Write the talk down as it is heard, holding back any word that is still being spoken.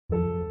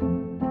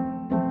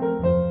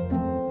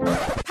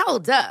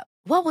Hold up.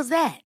 What was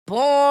that?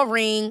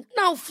 Boring.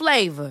 No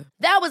flavor.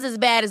 That was as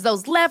bad as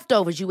those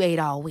leftovers you ate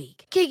all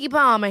week. Keke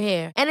Palmer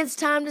here, and it's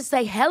time to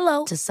say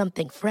hello to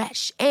something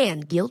fresh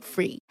and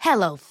guilt-free.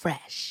 Hello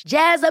Fresh.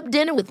 Jazz up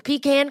dinner with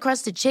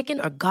pecan-crusted chicken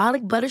or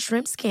garlic butter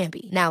shrimp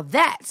scampi. Now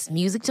that's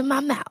music to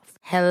my mouth.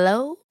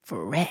 Hello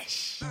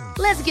Fresh.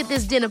 Let's get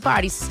this dinner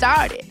party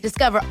started.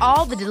 Discover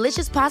all the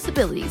delicious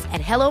possibilities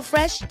at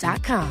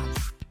hellofresh.com.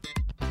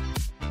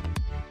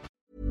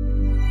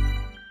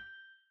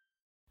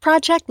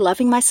 Project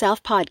Loving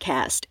Myself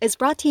podcast is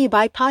brought to you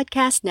by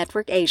Podcast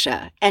Network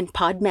Asia and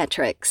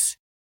Podmetrics.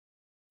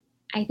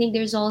 I think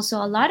there's also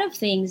a lot of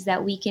things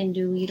that we can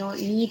do. You don't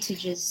need to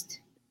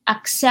just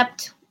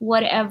accept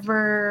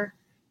whatever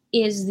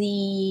is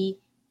the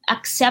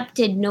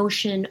accepted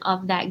notion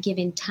of that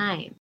given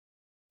time.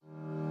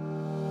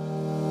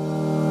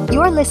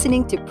 You're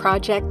listening to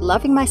Project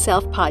Loving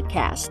Myself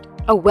podcast,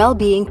 a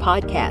well-being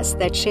podcast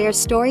that shares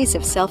stories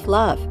of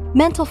self-love,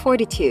 mental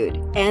fortitude,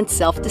 and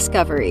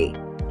self-discovery.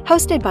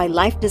 Hosted by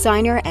life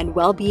designer and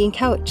well-being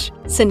coach,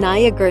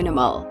 Sanaya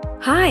Gurnamal.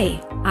 Hi,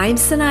 I'm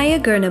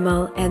Sanaya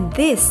Gurnamal, and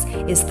this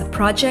is the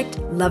Project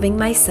Loving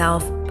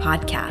Myself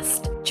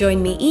podcast.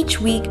 Join me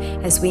each week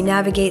as we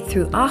navigate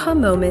through aha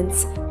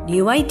moments,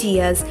 new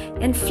ideas,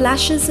 and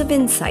flashes of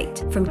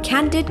insight from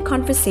candid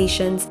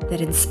conversations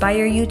that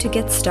inspire you to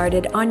get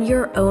started on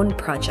your own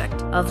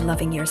project of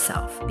loving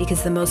yourself.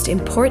 Because the most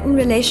important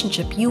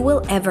relationship you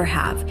will ever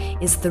have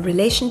is the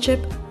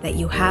relationship that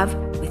you have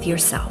with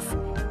yourself.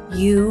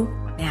 You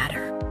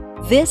matter.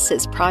 This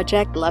is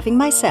Project Loving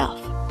Myself.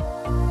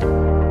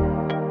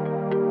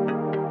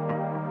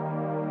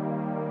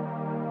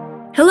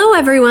 Hello,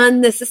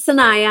 everyone. This is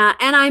Sanaya,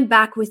 and I'm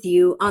back with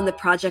you on the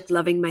Project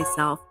Loving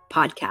Myself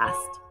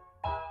podcast.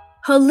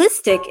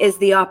 Holistic is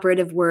the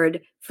operative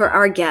word for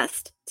our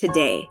guest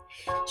today.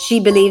 She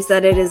believes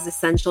that it is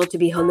essential to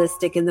be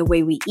holistic in the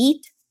way we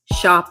eat,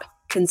 shop,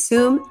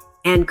 consume,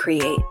 and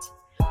create.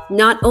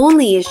 Not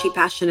only is she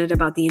passionate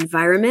about the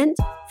environment,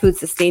 food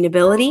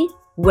sustainability,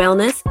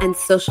 wellness, and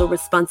social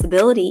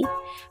responsibility,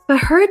 but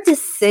her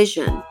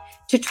decision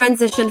to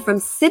transition from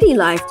city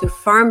life to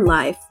farm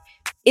life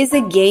is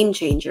a game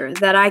changer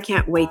that I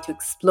can't wait to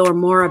explore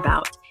more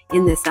about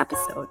in this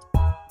episode.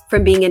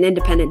 From being an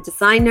independent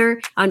designer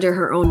under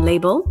her own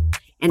label,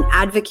 an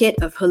advocate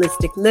of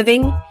holistic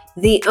living,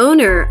 the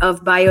owner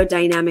of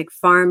biodynamic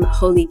farm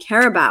Holy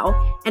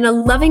Carabao, and a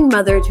loving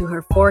mother to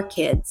her 4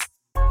 kids,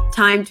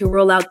 time to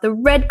roll out the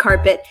red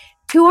carpet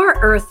to our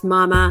Earth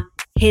Mama,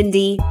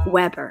 Hindi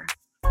Weber.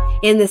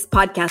 In this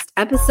podcast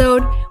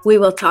episode, we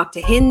will talk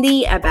to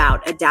Hindi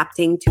about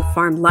adapting to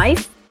farm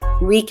life,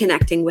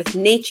 reconnecting with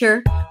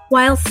nature,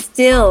 while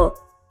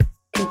still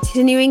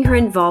continuing her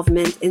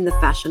involvement in the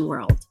fashion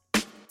world.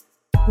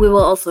 We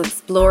will also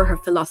explore her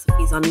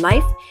philosophies on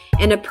life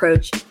and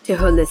approach to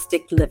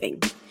holistic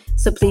living.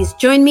 So please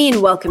join me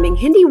in welcoming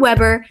Hindi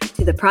Weber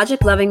to the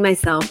Project Loving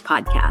Myself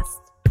podcast.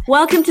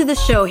 Welcome to the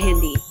show,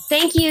 Hindi.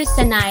 Thank you,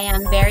 Sanaya.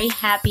 I'm very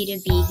happy to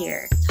be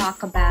here to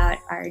talk about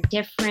our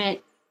different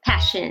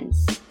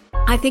passions.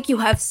 I think you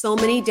have so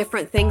many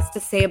different things to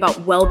say about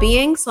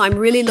well-being, so I'm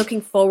really looking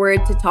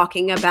forward to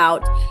talking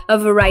about a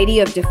variety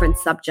of different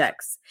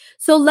subjects.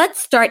 So let's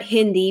start,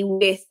 Hindi,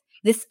 with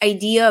this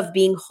idea of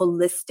being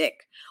holistic.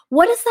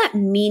 What does that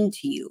mean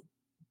to you?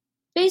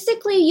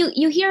 Basically,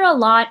 you hear a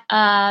lot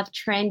of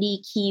trendy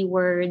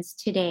keywords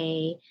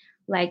today,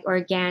 like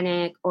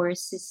organic or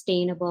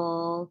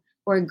sustainable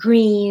or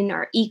green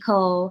or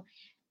eco.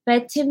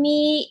 But to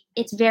me,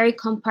 it's very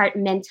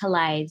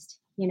compartmentalized.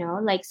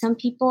 Like some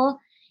people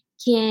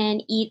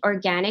can eat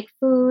organic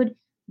food,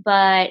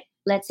 but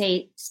let's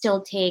say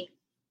still take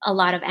a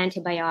lot of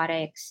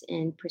antibiotics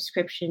and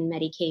prescription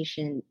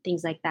medication,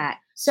 things like that.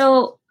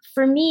 So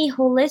for me,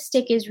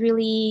 holistic is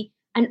really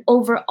an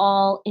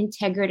overall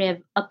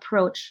integrative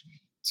approach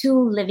to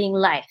living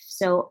life.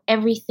 So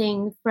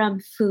everything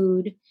from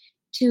food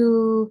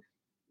to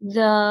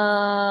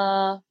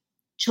the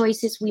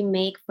choices we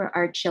make for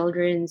our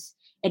children's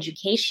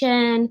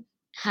education,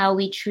 how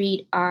we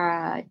treat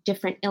our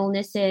different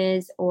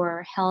illnesses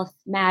or health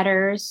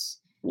matters,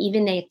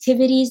 even the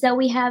activities that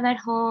we have at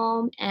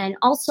home, and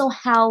also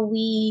how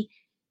we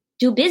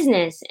do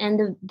business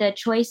and the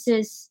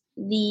choices,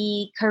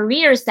 the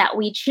careers that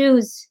we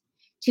choose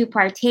to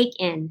partake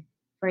in,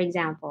 for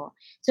example.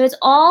 So it's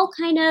all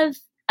kind of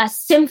a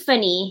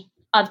symphony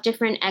of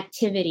different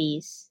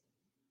activities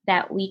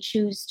that we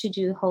choose to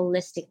do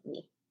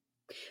holistically.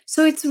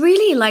 So it's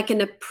really like an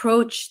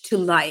approach to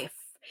life.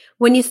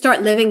 When you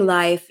start living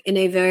life in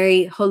a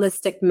very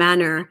holistic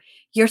manner,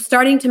 you're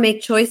starting to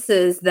make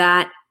choices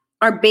that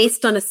are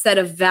based on a set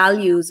of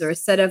values or a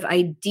set of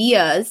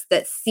ideas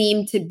that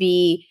seem to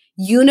be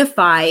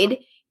unified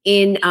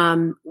in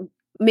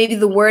maybe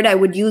the word I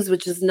would use,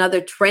 which is another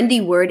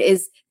trendy word,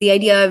 is the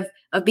idea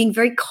of being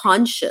very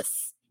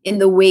conscious in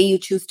the way you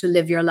choose to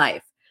live your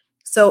life.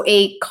 So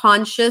a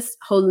conscious,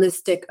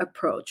 holistic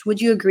approach. Would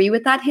you agree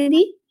with that,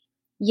 Hindi?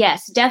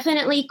 Yes,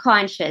 definitely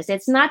conscious.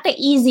 It's not the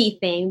easy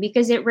thing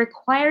because it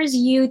requires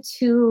you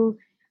to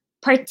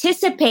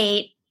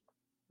participate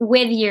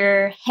with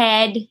your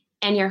head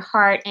and your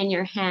heart and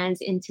your hands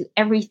into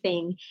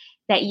everything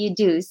that you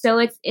do. So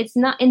it's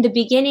not, in the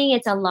beginning,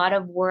 it's a lot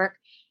of work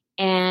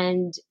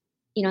and,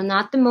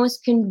 not the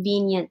most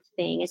convenient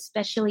thing,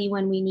 especially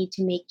when we need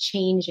to make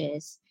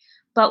changes.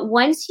 But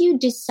once you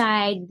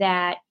decide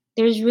that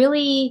there's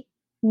really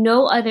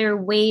no other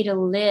way to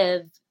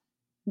live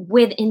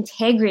with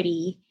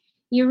integrity,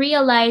 you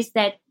realize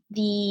that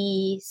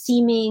the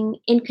seeming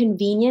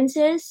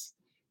inconveniences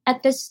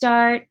at the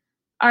start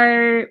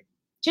are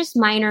just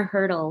minor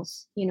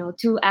hurdles,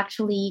 to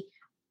actually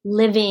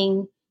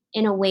living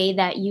in a way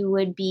that you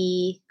would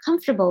be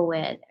comfortable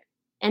with.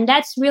 And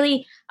that's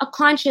really a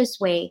conscious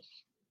way.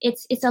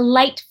 It's a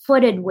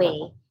light-footed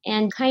way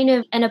and kind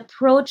of an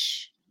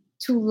approach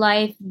to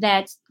life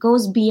that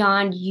goes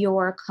beyond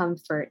your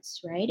comforts,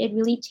 right? It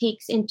really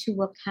takes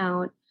into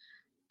account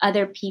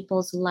other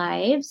people's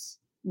lives,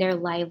 their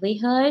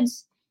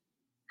livelihoods,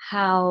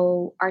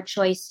 how our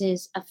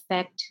choices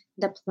affect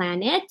the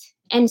planet,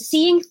 and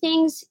seeing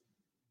things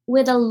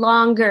with a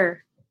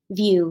longer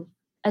view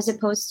as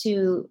opposed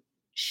to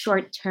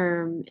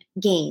short-term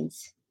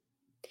gains.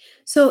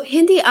 So,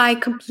 Hindi, I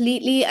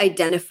completely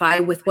identify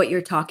with what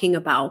you're talking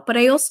about, but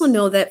I also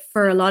know that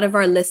for a lot of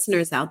our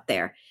listeners out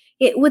there,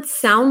 it would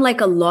sound like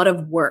a lot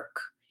of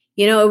work.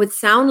 It would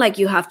sound like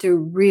you have to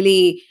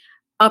really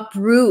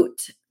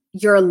uproot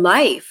your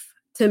life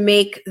to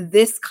make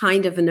this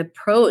kind of an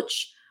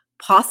approach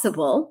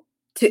possible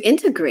to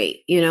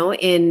integrate,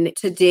 in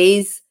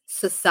today's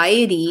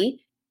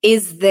society.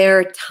 Is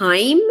there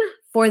time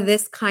for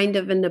this kind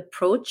of an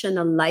approach and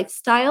a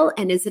lifestyle?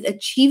 And is it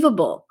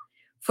achievable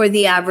for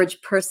the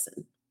average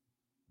person?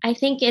 I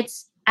think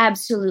it's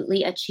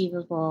absolutely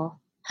achievable,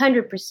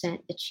 100%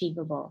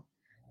 achievable.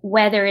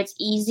 Whether it's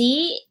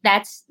easy,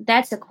 that's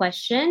a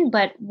question.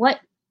 But what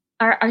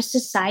our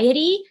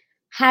society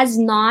has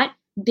not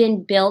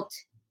been built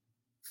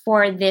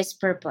for this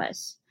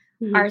purpose.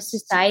 Mm-hmm. Our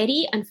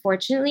society,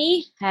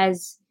 unfortunately,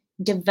 has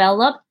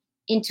developed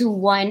into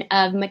one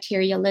of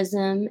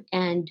materialism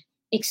and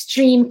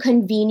extreme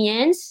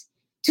convenience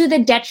to the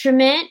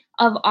detriment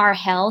of our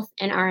health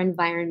and our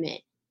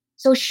environment.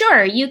 So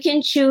sure, you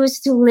can choose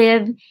to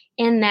live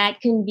in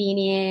that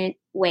convenient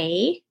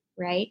way,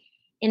 right?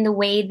 In the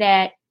way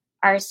that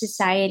our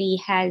society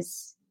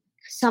has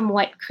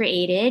somewhat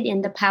created,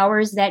 and the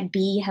powers that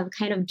be have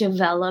kind of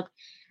developed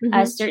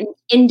certain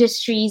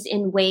industries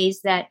in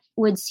ways that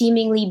would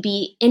seemingly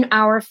be in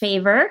our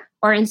favor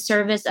or in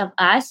service of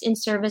us, in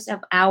service of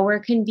our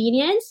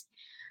convenience.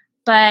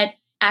 But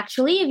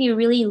actually, if you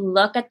really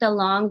look at the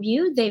long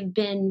view, they've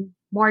been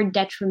more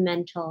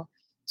detrimental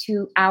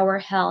to our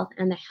health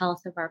and the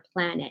health of our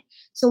planet.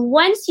 So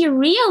once you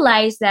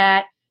realize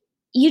that,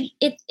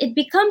 it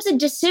becomes a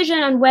decision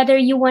on whether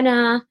you want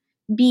to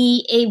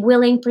be a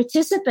willing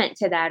participant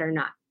to that or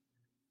not.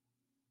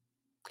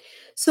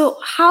 So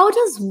how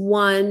does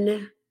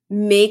one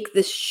make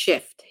this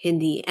shift,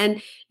 Hindi?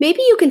 And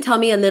maybe you can tell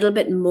me a little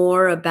bit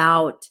more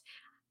about,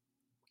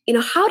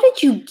 how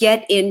did you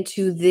get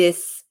into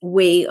this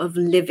way of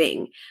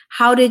living?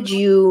 How did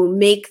you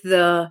make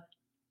the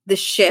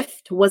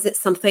shift? Was it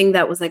something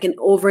that was like an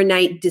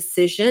overnight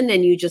decision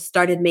and you just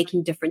started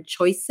making different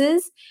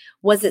choices?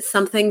 Was it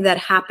something that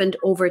happened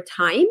over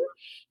time?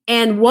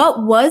 And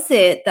what was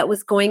it that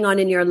was going on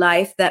in your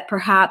life that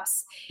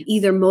perhaps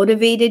either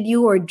motivated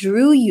you or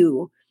drew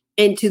you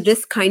into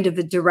this kind of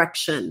a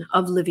direction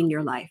of living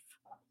your life?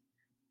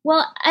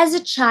 Well, as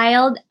a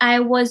child, I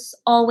was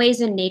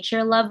always a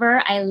nature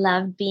lover. I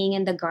loved being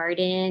in the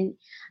garden.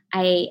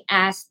 I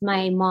asked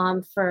my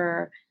mom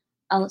for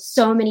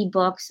so many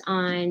books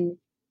on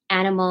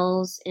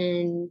animals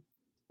and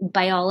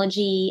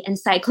biology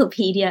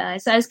encyclopedia.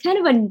 So I was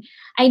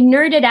I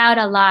nerded out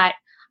a lot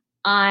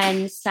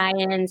on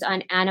science,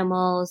 on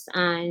animals,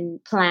 on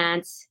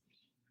plants.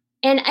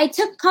 And I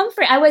took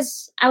comfort. I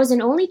was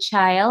an only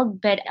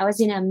child, but I was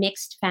in a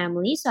mixed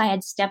family. So I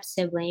had step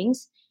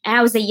siblings and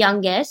I was the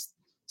youngest.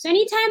 So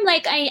anytime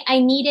I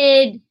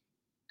needed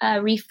a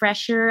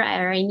refresher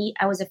or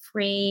I was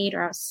afraid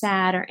or I was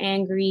sad or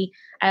angry,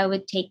 I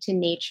would take to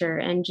nature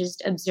and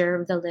just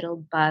observe the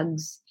little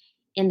bugs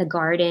in the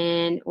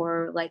garden,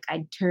 or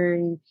I'd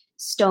turn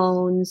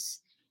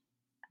stones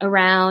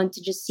around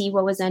to just see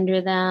what was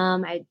under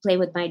them. I'd play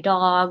with my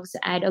dogs.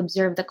 I'd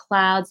observe the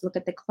clouds, look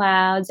at the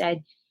clouds.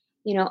 I'd,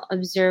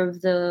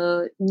 observe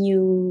the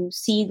new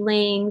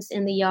seedlings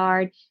in the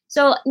yard.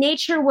 So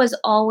nature was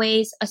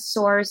always a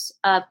source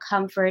of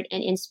comfort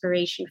and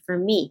inspiration for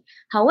me.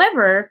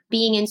 However,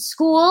 being in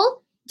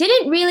school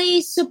didn't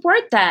really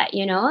support that.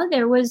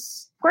 There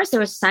was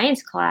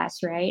science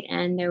class, right?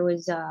 And there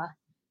was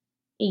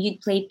you'd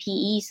play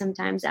PE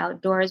sometimes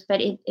outdoors, but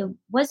it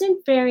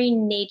wasn't very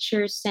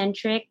nature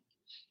centric.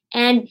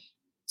 And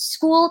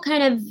school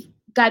kind of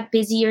got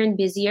busier and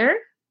busier,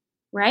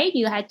 right?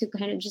 You had to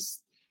kind of just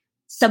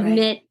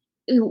submit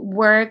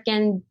work,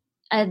 and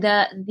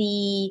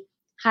the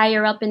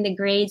higher up in the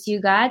grades you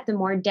got, the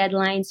more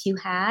deadlines you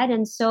had.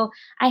 And so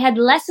I had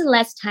less and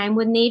less time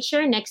with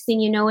nature. Next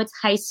thing you know, it's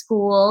high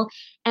school.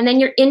 And then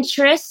your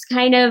interests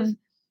kind of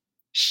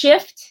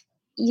shift.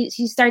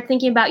 You start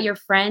thinking about your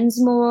friends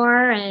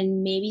more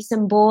and maybe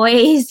some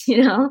boys,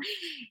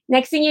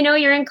 Next thing you know,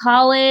 you're in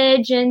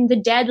college and the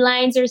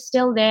deadlines are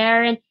still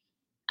there.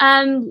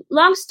 And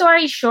long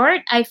story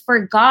short, I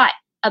forgot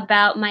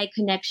about my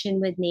connection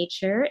with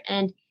nature.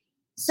 And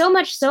so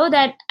much so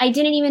that I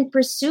didn't even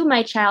pursue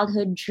my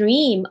childhood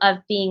dream of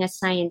being a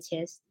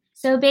scientist.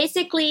 So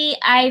basically,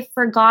 I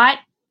forgot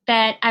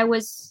that I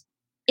was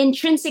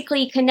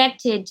intrinsically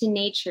connected to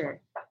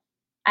nature.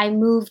 I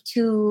moved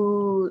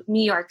to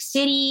New York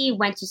City,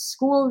 went to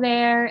school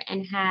there,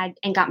 and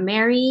got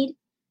married,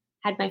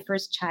 had my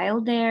first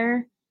child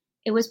there.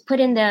 It was put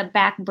in the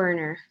back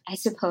burner, I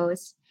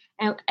suppose.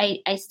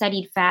 I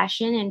studied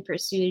fashion and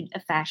pursued a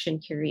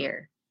fashion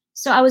career.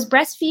 So I was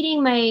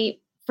breastfeeding my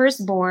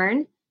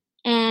firstborn,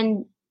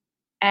 and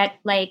at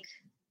like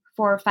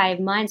 4 or 5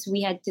 months,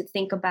 we had to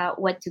think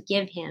about what to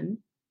give him,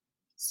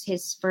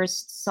 his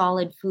first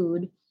solid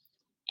food.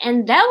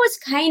 And that was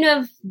kind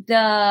of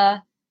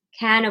the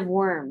can of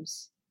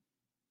worms.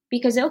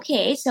 Because,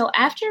 okay, so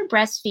after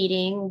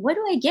breastfeeding, what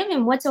do I give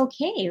him? What's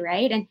okay,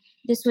 right? And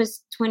this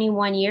was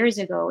 21 years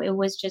ago. It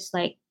was just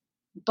like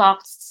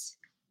boxed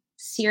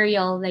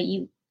cereal that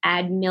you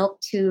add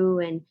milk to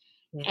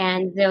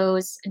and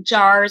those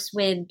jars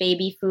with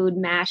baby food,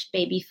 mashed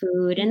baby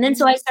food. And then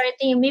so I started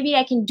thinking maybe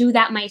I can do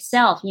that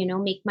myself,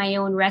 make my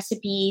own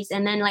recipes.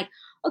 And then like,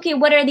 okay,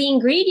 what are the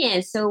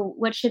ingredients? So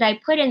what should I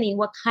put in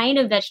what kind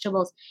of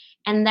vegetables?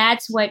 And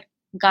that's what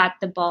got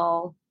the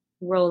ball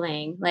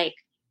rolling. Like,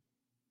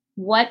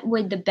 what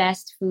would the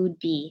best food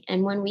be?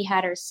 And when we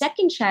had our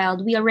second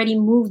child, we already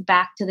moved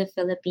back to the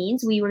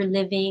Philippines. We were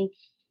living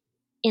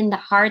in the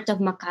heart of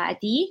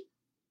Makati.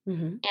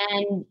 Mm-hmm.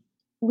 And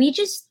we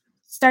just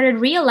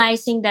started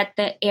realizing that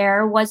the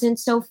air wasn't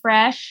so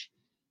fresh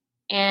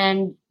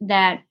and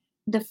that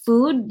the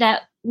food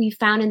that we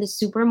found in the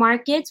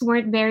supermarkets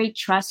weren't very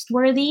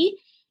trustworthy.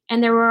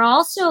 And there were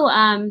also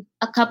a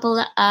couple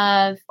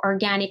of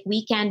organic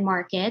weekend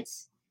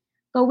markets,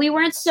 but we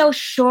weren't so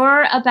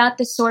sure about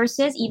the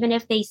sources, even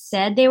if they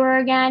said they were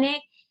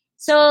organic.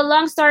 So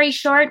long story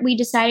short, we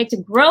decided to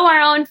grow our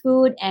own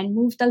food and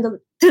move to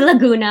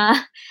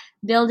Laguna,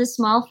 build a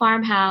small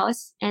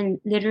farmhouse, and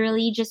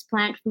literally just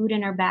plant food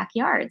in our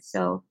backyard.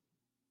 So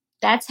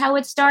that's how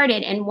it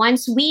started. And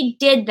once we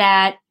did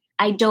that,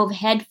 I dove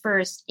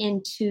headfirst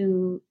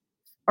into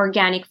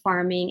organic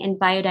farming and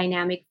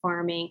biodynamic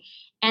farming.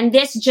 And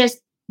this just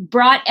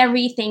brought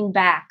everything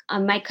back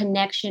on my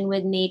connection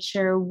with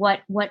nature,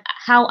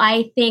 how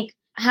I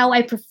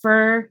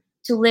prefer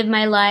to live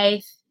my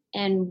life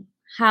and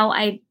how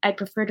I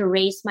prefer to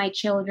raise my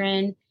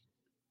children.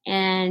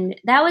 And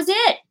that was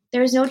it.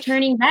 There was no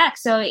turning back.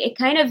 So it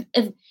kind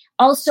of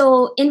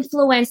also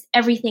influenced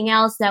everything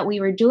else that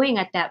we were doing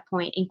at that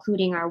point,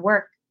 including our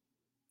work.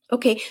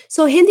 Okay.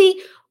 So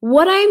Hindi,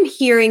 what I'm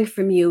hearing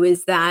from you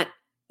is that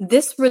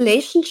this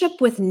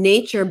relationship with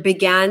nature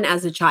began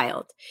as a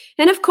child.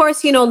 And of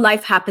course,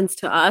 life happens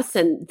to us,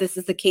 and this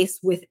is the case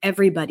with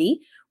everybody.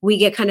 We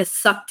get kind of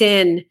sucked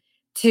in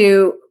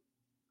to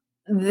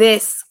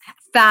this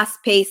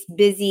fast-paced,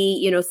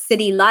 busy,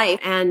 city life,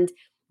 and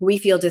we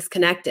feel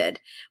disconnected.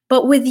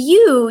 But with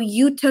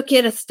you took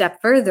it a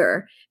step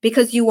further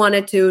because you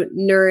wanted to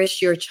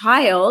nourish your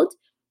child.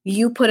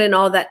 You put in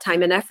all that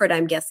time and effort,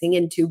 I'm guessing,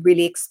 into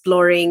really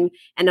exploring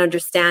and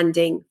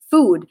understanding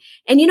food.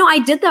 And, I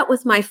did that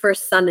with my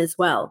first son as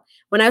well.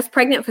 When I was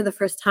pregnant for the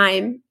first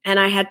time and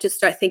I had to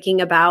start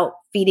thinking about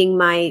feeding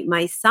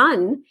my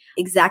son,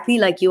 exactly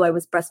like you, I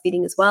was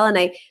breastfeeding as well. And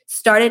I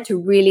started to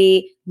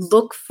really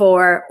look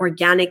for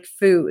organic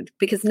food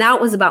because now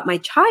it was about my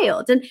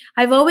child. And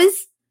I've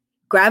always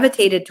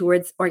gravitated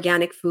towards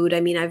organic food.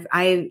 I mean,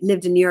 I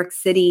lived in New York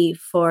City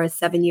for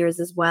 7 years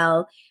as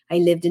well. I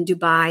lived in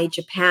Dubai,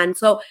 Japan.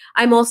 So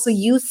I'm also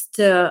used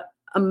to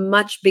a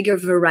much bigger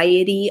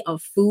variety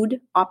of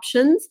food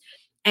options.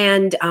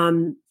 And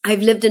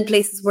I've lived in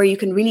places where you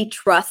can really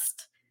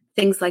trust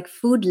things like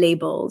food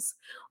labels,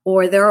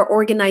 or there are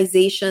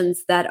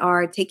organizations that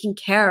are taking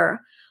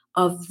care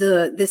of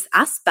this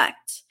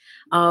aspect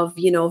of,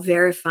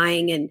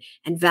 verifying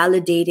and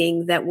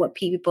validating that what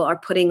people are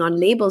putting on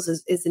labels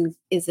is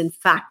in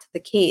fact the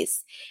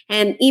case.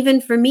 And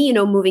even for me,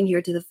 moving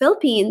here to the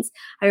Philippines,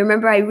 I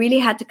remember I really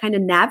had to kind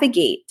of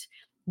navigate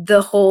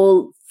the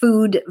whole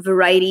food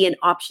variety and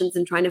options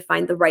and trying to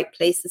find the right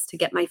places to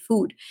get my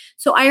food.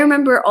 So I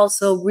remember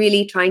also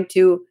really trying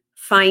to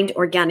find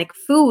organic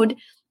food.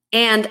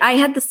 And I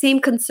had the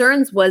same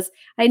concerns. Was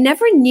I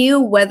never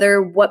knew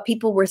whether what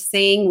people were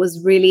saying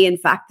was really in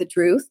fact the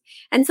truth.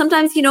 And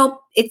sometimes,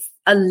 it's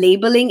a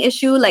labeling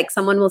issue. Like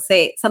something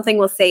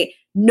will say,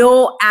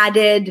 no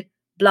added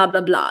blah,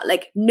 blah, blah,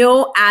 like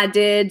no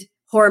added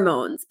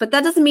hormones. But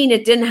that doesn't mean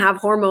it didn't have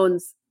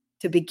hormones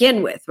to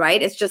begin with,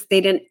 right? It's just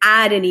they didn't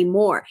add any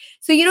more.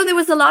 So, there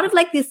was a lot of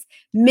like this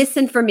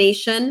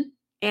misinformation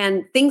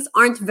and things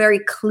aren't very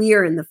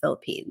clear in the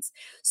Philippines.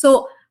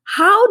 So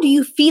how do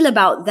you feel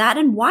about that?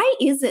 And why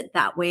is it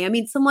that way? I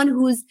mean, someone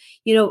who's,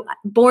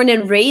 born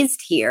and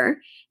raised here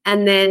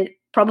and then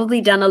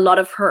probably done a lot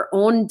of her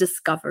own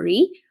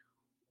discovery,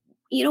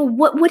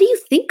 What do you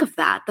think of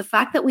that? The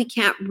fact that we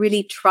can't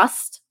really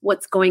trust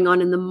what's going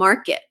on in the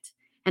market,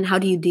 and how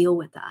do you deal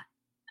with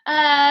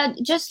that?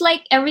 Just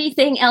like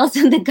everything else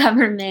in the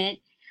government,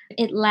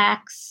 it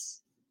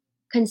lacks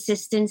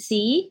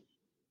consistency.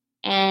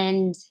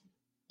 And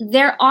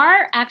there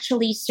are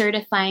actually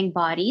certifying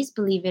bodies,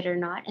 believe it or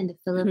not, in the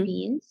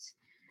Philippines.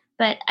 Mm-hmm.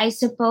 But I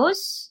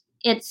suppose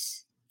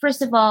it's,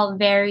 first of all,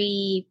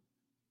 very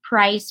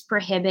price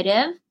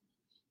prohibitive.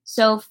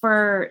 So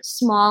for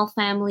small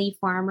family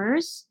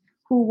farmers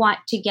who want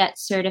to get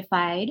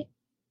certified,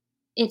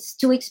 it's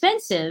too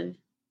expensive.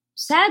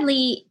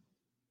 Sadly,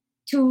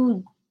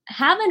 to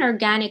have an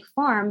organic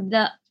farm,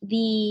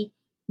 the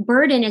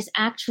burden is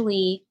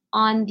actually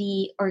on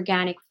the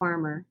organic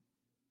farmer.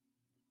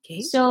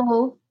 Okay.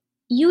 So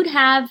you'd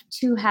have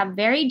to have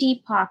very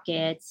deep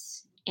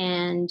pockets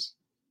and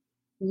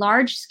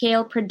large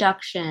scale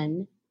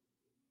production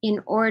in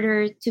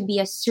order to be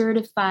a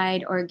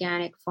certified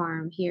organic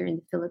farm here in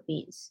the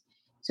Philippines.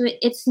 So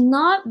it's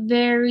not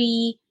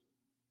very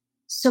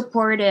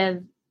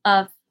supportive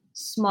of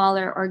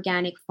smaller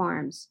organic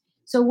farms.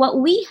 So what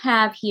we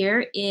have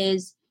here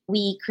is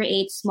we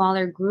create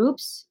smaller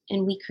groups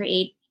and we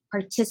create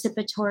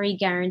participatory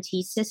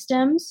guarantee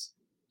systems.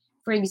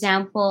 For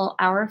example,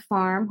 our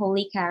farm,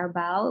 Holy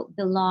Carabao,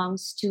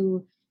 belongs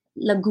to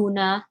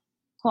Laguna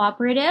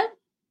Cooperative.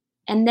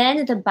 And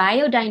then the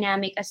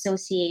Biodynamic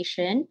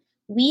Association,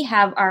 we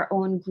have our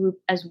own group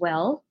as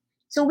well.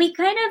 So we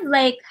kind of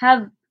like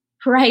have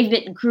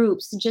private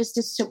groups just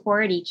to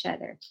support each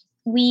other.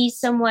 We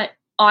somewhat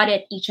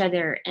audit each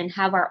other and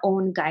have our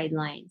own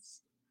guidelines.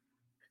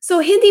 So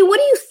Hindi, what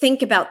do you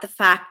think about the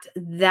fact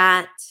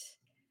that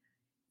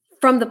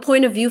from the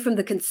point of view from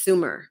the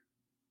consumer,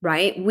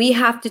 right, we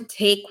have to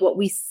take what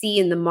we see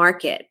in the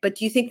market, but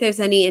do you think there's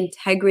any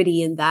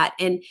integrity in that?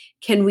 And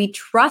can we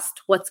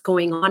trust what's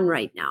going on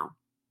right now?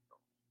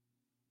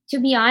 To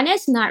be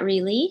honest, not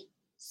really.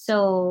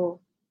 So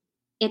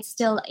it's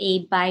still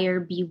a buyer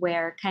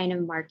beware kind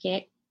of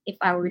market, if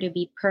I were to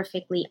be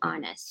perfectly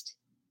honest,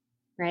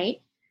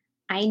 right?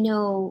 I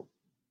know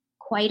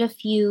quite a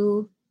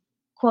few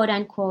quote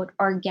unquote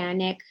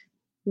organic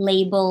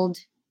labeled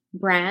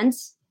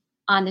brands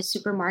on the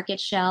supermarket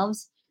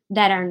shelves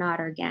that are not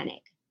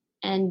organic.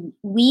 And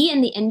we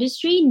in the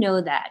industry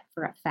know that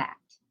for a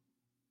fact,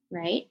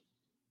 right?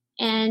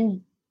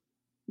 And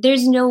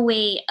there's no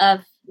way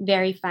of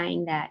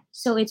verifying that.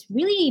 So it's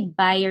really a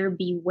buyer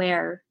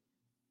beware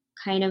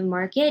kind of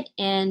market.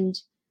 And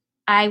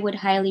I would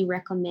highly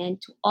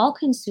recommend to all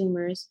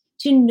consumers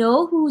to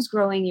know who's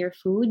growing your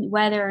food,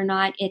 whether or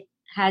not it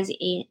has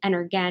an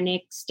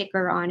organic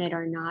sticker on it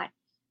or not.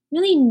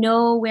 Really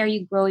know where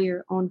you grow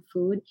your own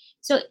food.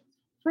 So,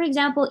 for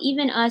example,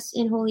 even us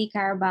in Holy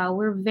Carabao,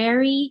 we're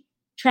very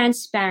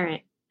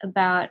transparent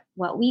about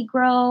what we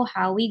grow,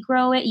 how we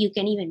grow it. You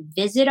can even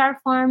visit our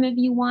farm if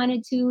you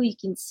wanted to. You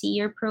can see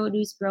your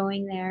produce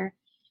growing there.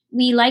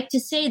 We like to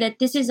say that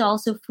this is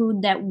also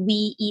food that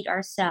we eat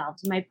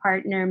ourselves. My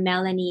partner,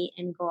 Melanie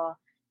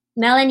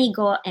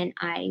Go and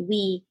I,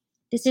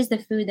 this is the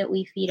food that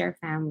we feed our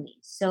families.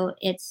 So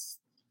it's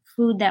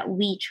food that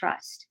we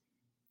trust.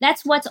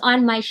 That's what's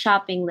on my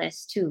shopping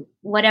list too.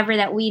 Whatever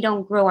that we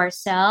don't grow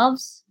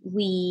ourselves,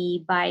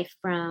 we buy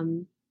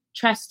from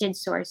trusted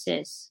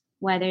sources,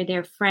 whether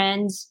they're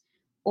friends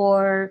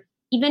or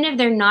even if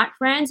they're not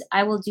friends,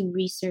 I will do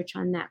research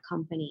on that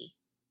company.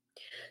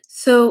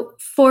 So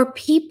for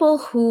people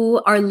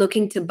who are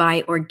looking to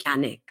buy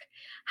organic,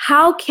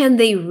 how can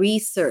they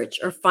research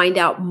or find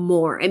out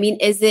more? I mean,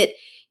 is it,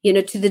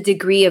 to the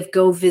degree of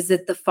go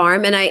visit the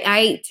farm? And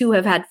I too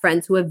have had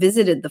friends who have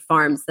visited the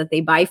farms that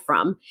they buy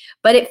from,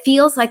 but it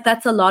feels like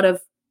that's a lot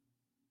of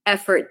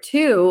effort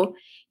too,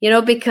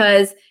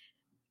 because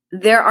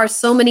there are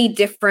so many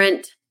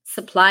different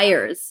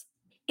suppliers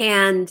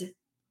and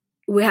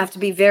we have to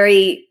be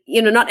very,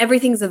 not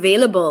everything's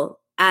available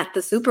at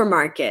the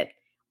supermarket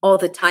all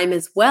the time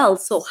as well.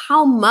 So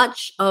how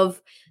much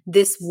of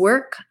this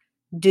work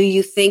do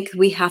you think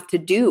we have to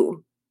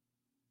do?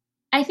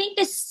 I think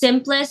the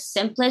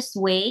simplest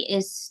way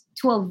is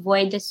to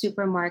avoid the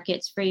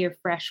supermarkets for your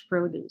fresh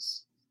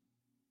produce.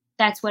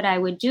 That's what I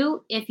would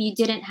do. If you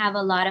didn't have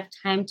a lot of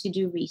time to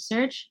do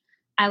research,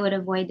 I would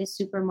avoid the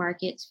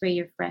supermarkets for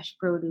your fresh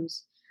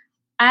produce.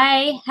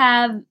 I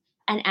have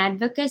an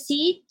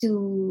advocacy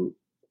to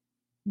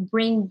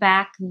bring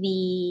back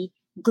the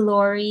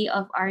glory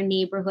of our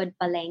neighborhood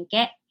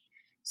palengke.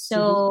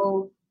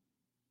 So,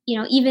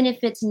 even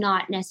if it's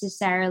not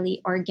necessarily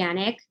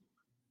organic,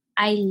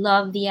 I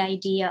love the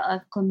idea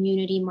of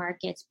community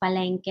markets,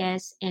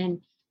 palenques,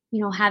 and,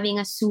 having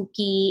a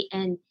suki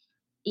and,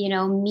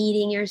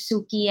 meeting your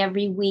suki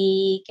every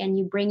week, and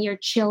you bring your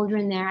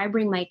children there. I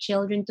bring my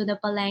children to the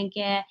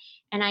palenque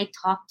and I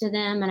talk to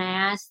them and I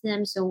ask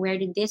them, so where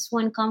did this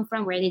one come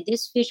from? Where did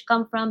this fish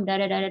come from? Da,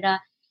 da, da, da, da.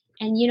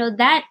 And,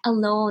 that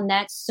alone,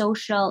 that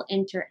social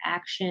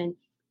interaction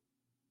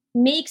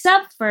makes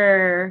up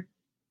for,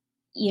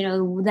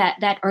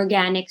 that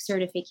organic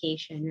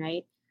certification,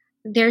 right?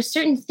 There's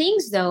certain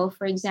things, though,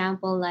 for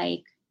example,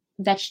 like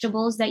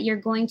vegetables that you're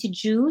going to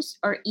juice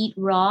or eat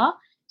raw.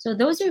 So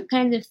those are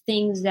kind of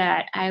things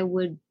that I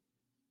would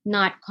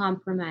not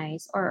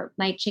compromise, or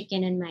my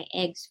chicken and my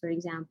eggs, for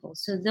example.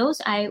 So those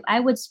I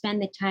would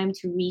spend the time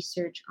to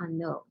research on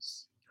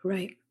those.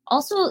 Right.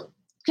 Also,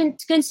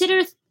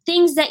 consider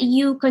things that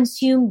you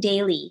consume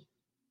daily.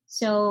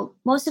 So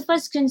most of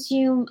us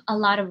consume a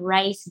lot of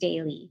rice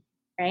daily,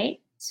 right?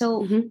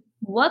 So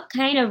what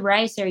kind of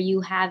rice are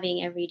you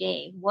having every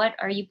day? What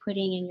are you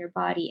putting in your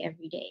body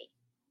every day?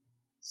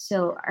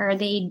 So are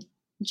they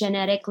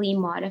genetically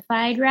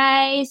modified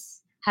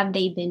rice? Have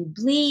they been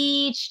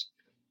bleached?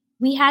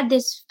 We had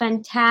this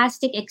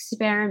fantastic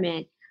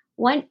experiment.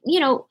 A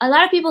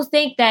lot of people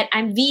think that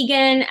I'm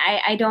vegan.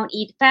 I don't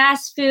eat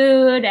fast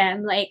food.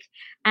 I'm like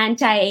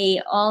anti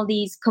all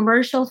these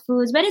commercial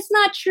foods, but it's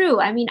not true.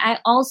 I mean, I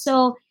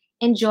also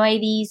enjoy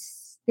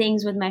these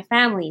things with my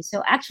family.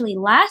 So actually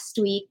last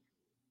week,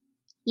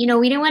 we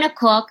didn't want to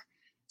cook.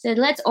 Said,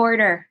 let's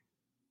order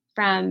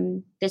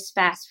from this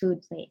fast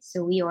food place.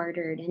 So we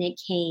ordered and it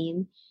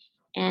came,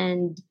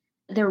 and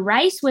the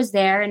rice was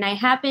there, and I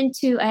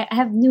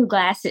have new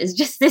glasses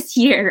just this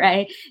year,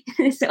 right?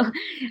 So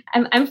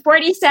I'm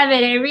 47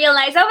 and I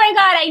realized, oh my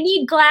God, I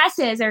need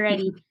glasses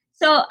already.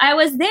 So I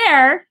was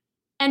there,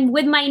 and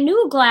with my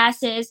new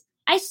glasses,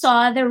 I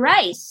saw the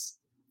rice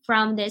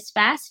from this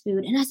fast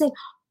food, and I said,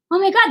 oh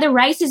my God, the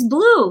rice is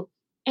blue.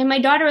 And my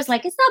daughter was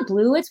like, it's not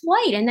blue, it's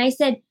white. And I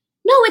said,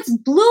 no, it's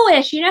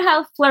bluish. You know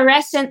how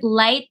fluorescent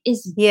light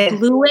is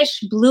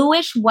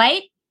bluish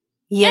white?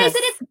 Yes.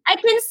 And I said, I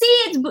can see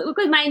it's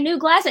with my new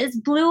glasses. It's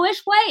bluish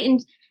white.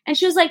 And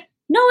she was like,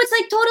 no, it's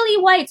like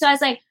totally white. So I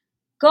was like,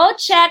 go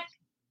check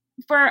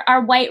for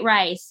our white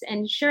rice.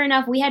 And sure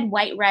enough, we had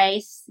white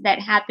rice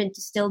that happened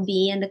to still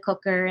be in the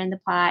cooker and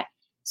the pot.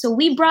 So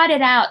we brought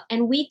it out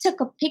and we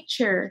took a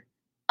picture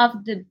of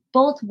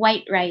both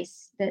white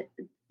rice, the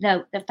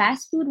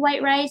fast food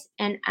white rice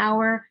and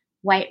our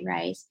white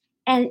rice.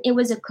 And it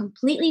was a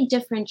completely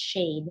different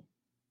shade.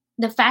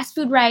 The fast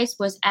food rice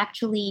was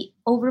actually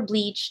over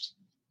bleached,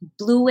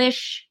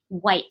 bluish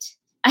white.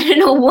 I don't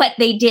know what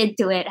they did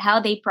to it, how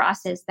they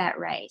processed that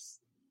rice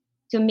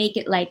to make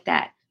it like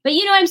that. But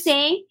you know what I'm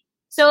saying?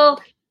 So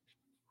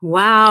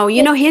wow.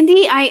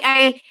 Hindi,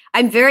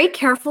 I'm very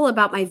careful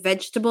about my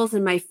vegetables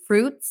and my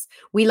fruits.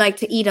 We like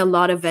to eat a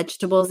lot of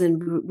vegetables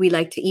and we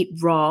like to eat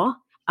raw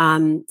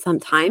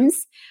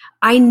sometimes.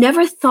 I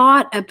never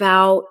thought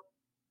about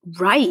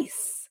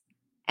rice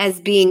as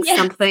being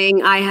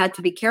something I had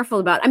to be careful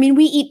about. I mean,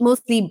 we eat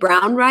mostly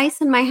brown rice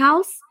in my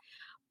house,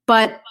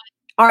 but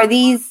are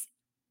these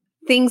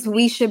things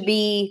we should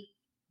be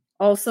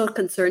also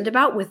concerned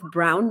about with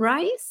brown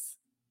rice?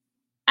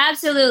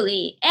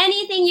 Absolutely.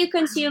 Anything you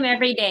consume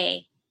every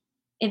day,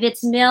 if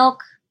it's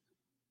milk,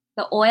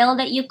 the oil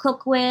that you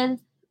cook with,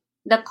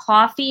 the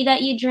coffee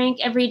that you drink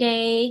every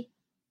day,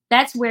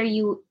 that's where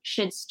you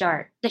should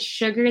start. The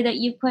sugar that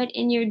you put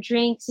in your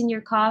drinks, in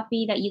your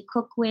coffee that you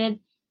cook with,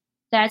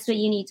 that's what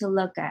you need to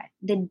look at.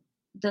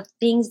 The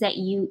things that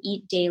you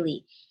eat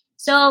daily.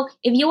 So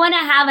if you want to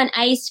have an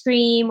ice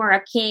cream or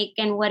a cake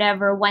and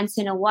whatever once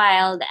in a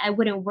while, I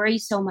wouldn't worry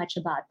so much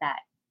about that.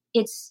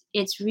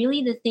 It's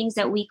really the things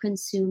that we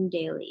consume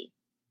daily.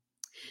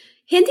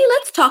 Hindi,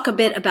 let's talk a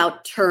bit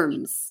about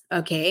terms,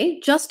 okay?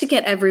 Just to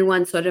get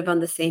everyone sort of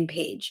on the same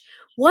page.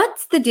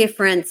 What's the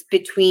difference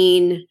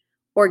between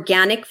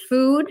organic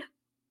food,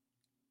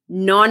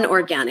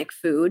 non-organic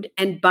food,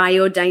 and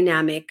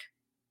biodynamic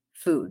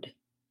food?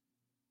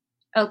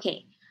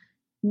 Okay.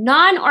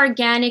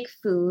 Non-organic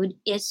food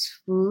is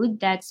food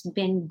that's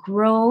been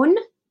grown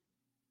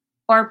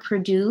or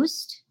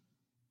produced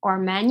or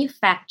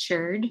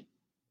manufactured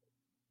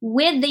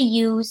with the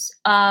use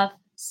of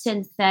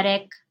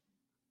synthetic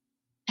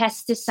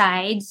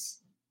pesticides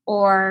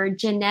or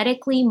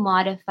genetically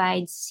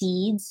modified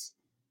seeds.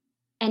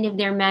 And if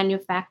they're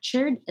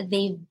manufactured,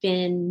 they've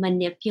been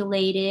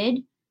manipulated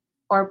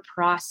or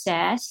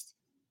processed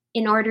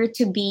in order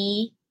to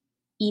be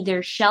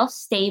either shelf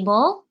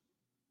stable,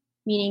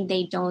 meaning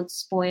they don't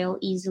spoil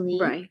easily.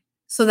 Right.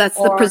 So that's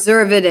the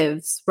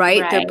preservatives,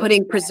 right? They're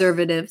putting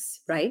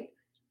preservatives, right?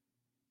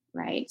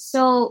 Right.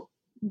 So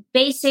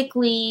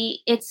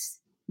basically it's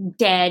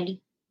dead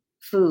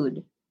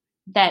food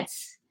that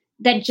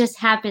just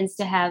happens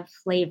to have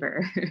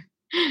flavor,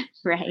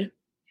 right?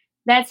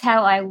 That's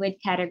how I would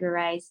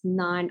categorize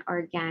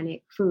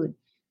non-organic food.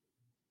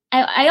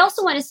 I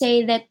also want to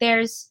say that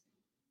there's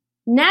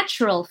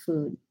natural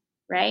food,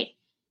 right?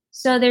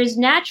 So there's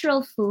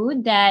natural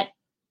food that,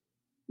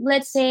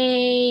 let's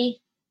say,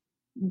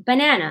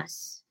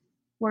 bananas,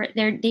 where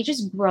they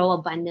just grow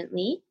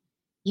abundantly.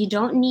 You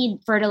don't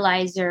need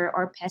fertilizer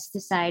or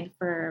pesticide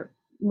for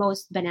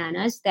most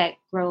bananas that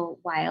grow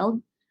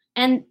wild.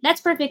 And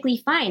that's perfectly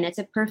fine. It's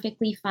a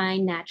perfectly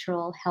fine,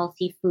 natural,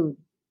 healthy food,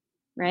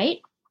 right?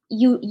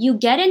 You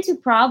get into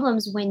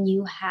problems when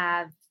you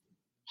have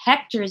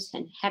hectares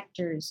and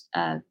hectares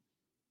of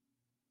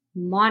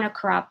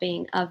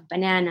monocropping of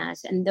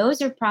bananas. And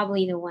those are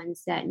probably the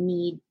ones that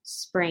need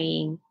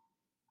spraying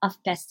of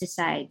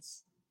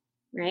pesticides,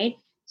 right?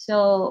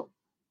 So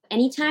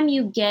anytime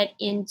you get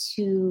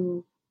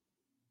into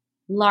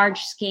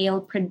large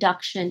scale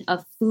production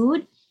of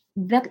food,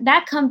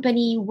 that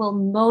company will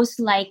most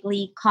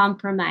likely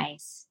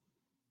compromise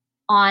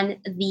on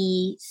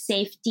the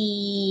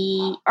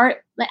safety, or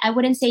I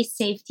wouldn't say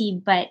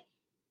safety, but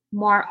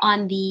more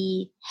on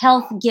the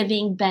health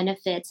giving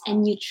benefits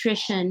and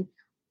nutrition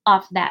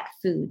of that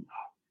food.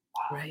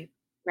 Right.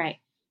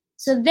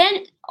 So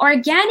then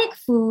organic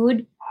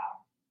food,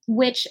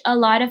 which a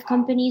lot of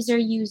companies are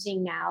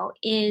using now,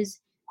 is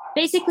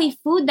basically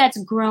food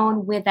that's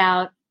grown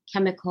without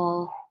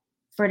chemical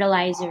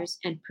fertilizers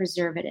and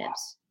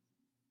preservatives.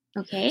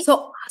 Okay.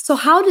 So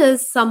how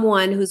does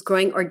someone who's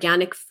growing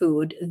organic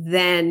food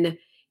then,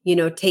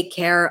 take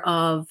care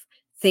of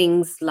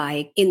things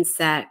like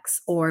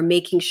insects or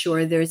making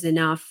sure there's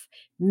enough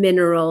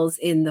minerals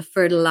in the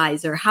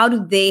fertilizer? How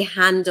do they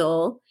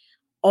handle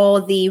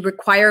all the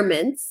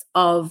requirements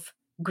of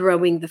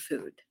growing the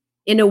food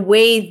in a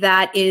way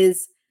that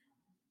is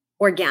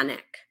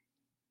organic?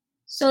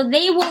 So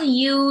they will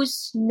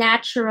use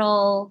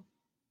natural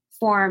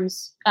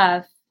forms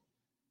of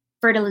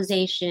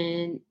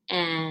fertilization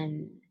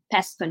and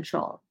pest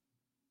control,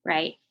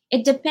 right?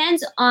 It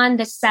depends on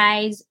the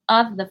size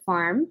of the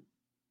farm.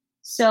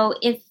 So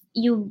if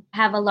you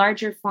have a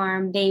larger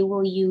farm, they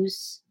will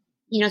use,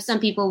 some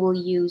people will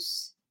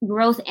use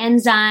growth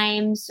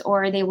enzymes,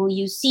 or they will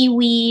use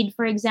seaweed,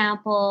 for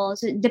example.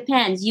 So it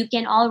depends. You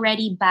can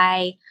already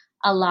buy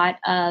a lot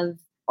of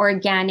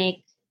organic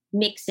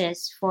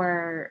mixes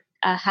for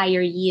a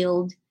higher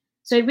yield.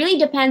 So it really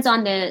depends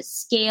on the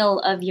scale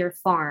of your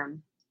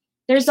farm.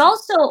 There's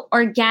also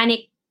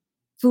organic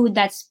food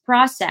that's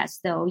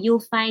processed, though.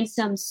 You'll find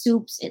some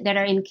soups that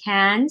are in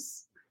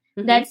cans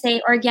that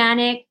say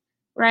organic,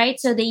 right?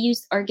 So they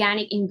use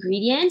organic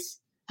ingredients.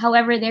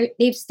 However,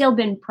 they've still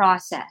been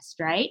processed,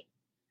 right?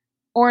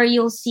 Or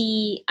you'll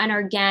see an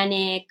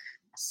organic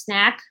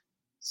snack.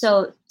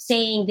 So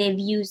saying they've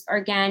used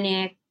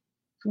organic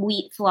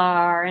wheat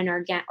flour and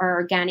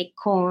organic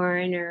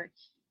corn, or,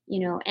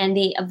 and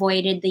they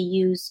avoided the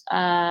use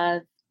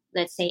of,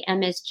 let's say,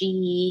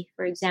 MSG,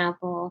 for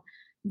example.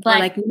 But or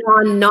like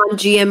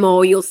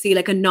non-GMO, you'll see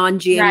like a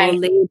non-GMO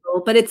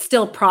label, but it's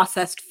still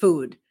processed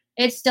food.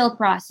 It's still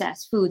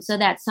processed food. So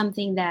that's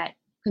something that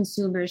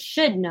consumers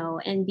should know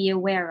and be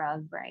aware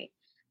of, right?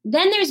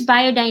 Then there's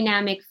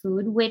biodynamic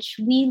food, which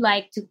we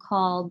like to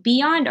call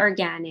beyond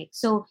organic.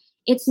 So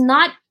it's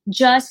not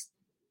just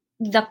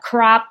the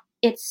crop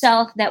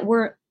itself that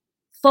we're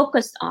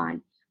focused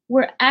on.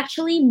 We're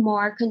actually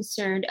more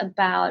concerned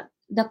about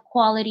the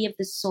quality of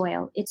the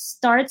soil. It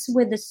starts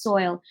with the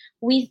soil.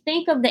 We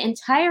think of the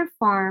entire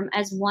farm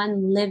as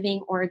one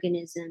living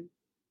organism.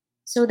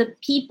 So the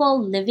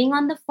people living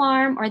on the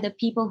farm, or the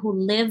people who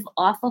live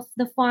off of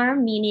the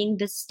farm, meaning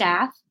the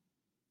staff,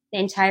 the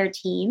entire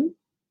team,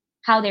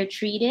 how they're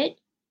treated,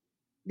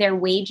 their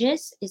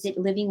wages, is it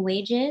living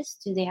wages?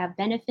 Do they have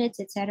benefits,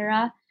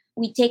 etc.?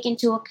 We take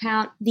into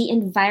account the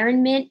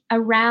environment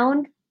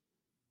around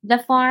the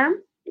farm.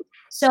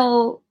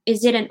 So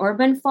is it an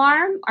urban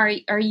farm?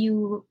 Are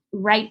you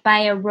right by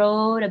a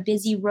road, a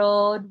busy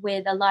road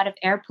with a lot of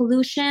air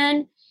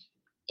pollution?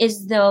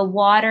 Is there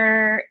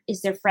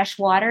fresh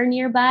water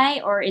nearby,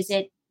 or is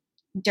it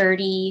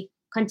dirty,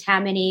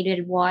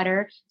 contaminated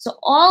water? So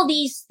all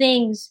these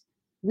things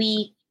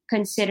we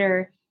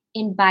consider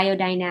in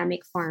biodynamic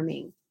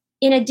farming.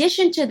 In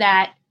addition to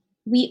that,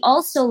 we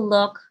also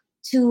look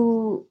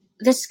to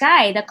the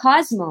sky, the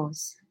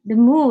cosmos, the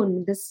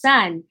moon, the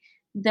sun,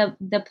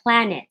 the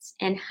planets,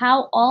 and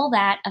how all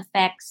that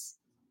affects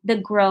the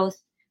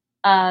growth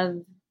of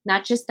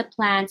not just the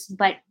plants,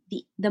 but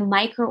the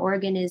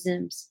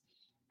microorganisms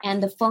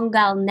and the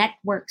fungal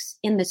networks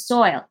in the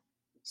soil.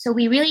 So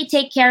we really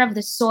take care of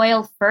the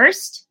soil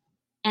first,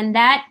 and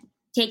that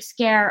takes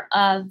care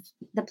of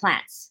the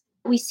plants.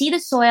 We see the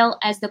soil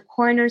as the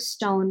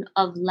cornerstone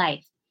of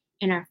life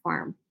in our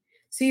farm.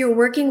 So you're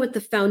working with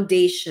the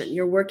foundation.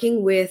 You're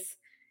working with,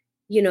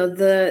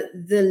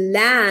 the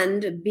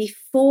land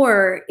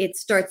before it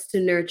starts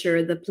to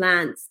nurture the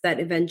plants that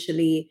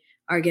eventually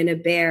are going to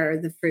bear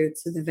the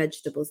fruits or the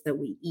vegetables that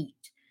we eat.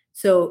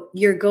 So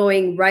you're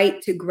going right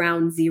to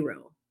ground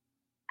zero.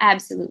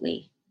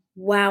 Absolutely.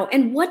 Wow.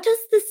 And what does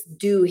this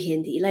do,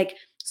 Hindi?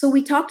 So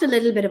we talked a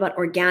little bit about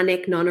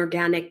organic,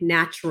 non-organic,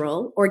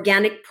 natural,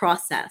 organic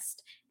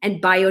processed,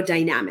 and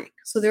biodynamic.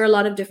 So there are a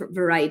lot of different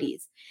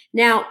varieties.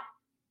 Now,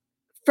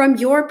 from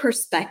your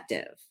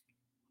perspective,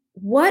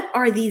 what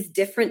are these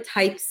different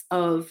types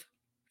of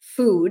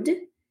food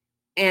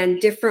and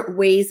different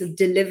ways of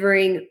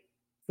delivering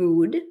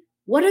food?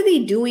 What are they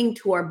doing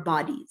to our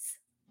bodies?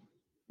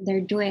 They're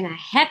doing a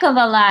heck of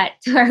a lot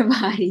to our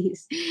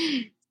bodies.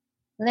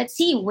 Let's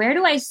see, where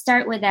do I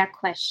start with that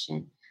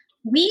question?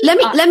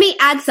 Let me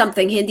add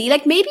something, Hindi.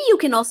 Maybe you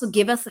can also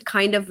give us a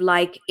kind of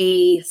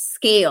a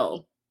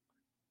scale.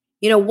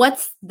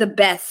 What's the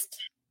best,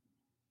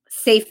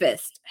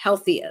 safest,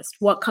 healthiest?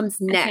 What comes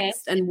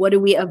next? Okay. And what do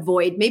we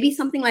avoid? Maybe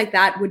something like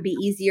that would be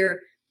easier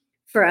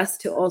for us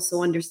to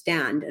also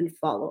understand and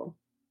follow.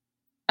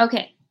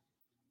 Okay.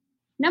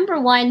 number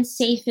one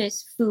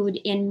safest food,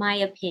 in my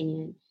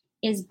opinion,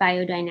 is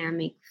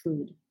biodynamic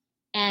food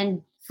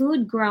and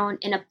food grown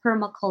in a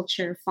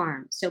permaculture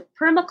farm. So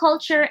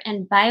permaculture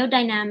and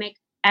biodynamic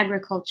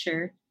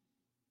agriculture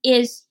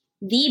is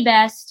the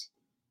best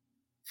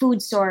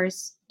food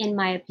source, in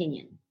my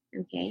opinion.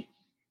 Okay.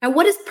 And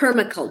what is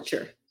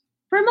permaculture?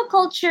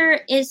 Permaculture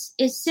is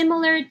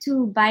similar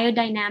to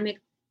biodynamic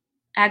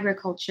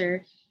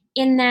agriculture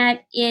in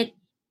that it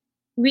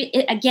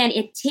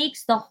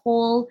takes the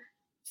whole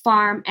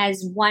farm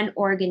as one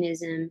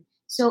organism.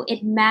 So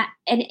and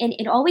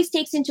it always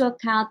takes into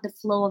account the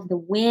flow of the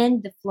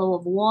wind, the flow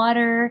of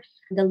water,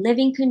 the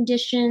living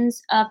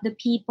conditions of the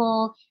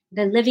people,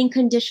 the living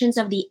conditions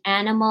of the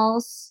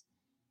animals.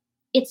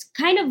 It's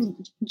kind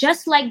of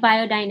just like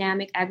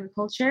biodynamic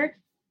agriculture.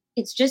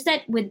 It's just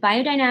that with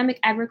biodynamic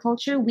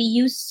agriculture, we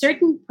use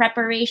certain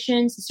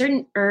preparations,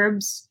 certain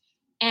herbs,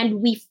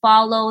 and we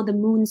follow the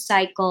moon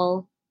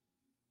cycle.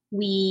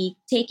 We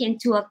take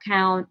into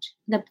account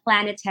the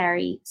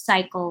planetary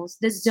cycles,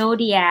 the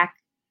zodiac,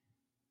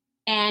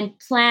 and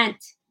plant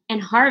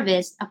and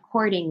harvest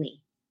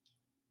accordingly.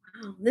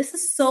 Wow, this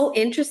is so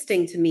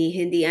interesting to me,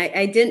 Hindi.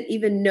 I didn't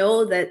even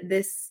know that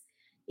this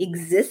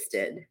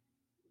existed.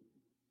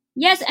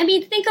 Yes, I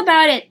mean, think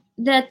about it.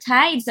 The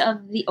tides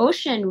of the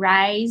ocean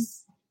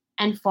rise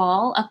and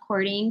fall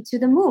according to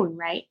the moon,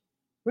 right?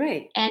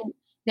 Right. And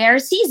there are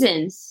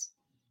seasons.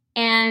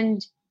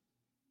 And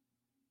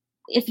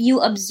if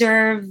you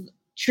observe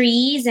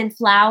trees and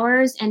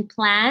flowers and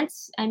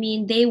plants, I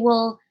mean, they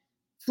will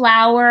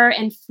flower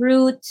and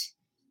fruit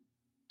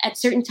at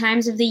certain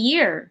times of the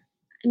year.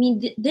 I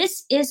mean,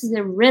 this is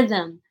the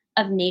rhythm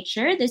of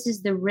nature. This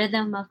is the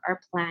rhythm of our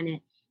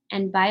planet.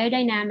 And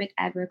biodynamic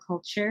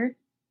agriculture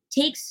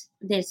takes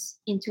this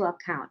into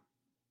account.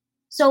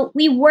 So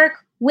we work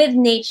with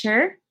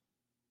nature,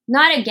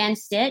 not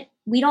against it.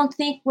 We don't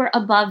think we're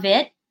above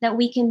it, that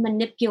we can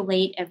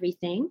manipulate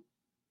everything.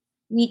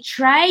 We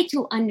try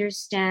to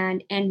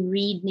understand and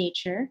read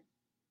nature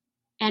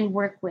and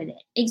work with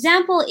it.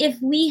 Example, if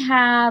we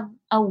have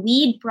a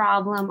weed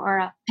problem or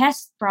a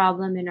pest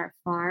problem in our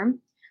farm,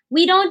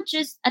 we don't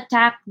just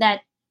attack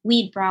that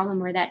weed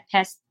problem or that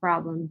pest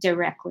problem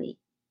directly.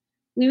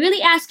 We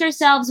really ask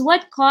ourselves,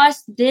 what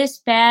caused this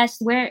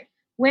pest? Where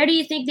do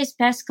you think this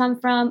pest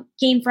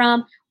came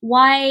from?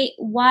 Why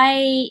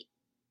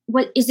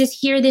what is this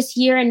here this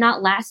year and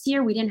not last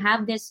year? We didn't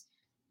have this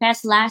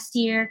pest last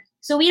year.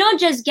 So we don't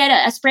just get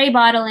a spray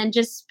bottle and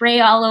just spray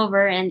all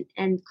over and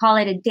call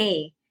it a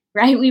day,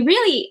 right? We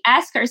really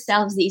ask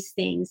ourselves these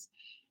things.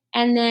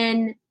 And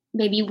then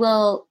maybe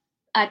we'll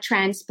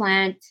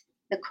transplant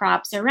the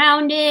crops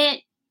around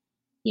it.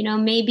 You know,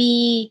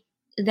 maybe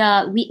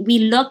we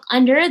look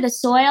under the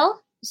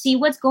soil, see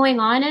what's going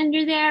on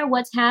under there,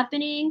 what's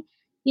happening,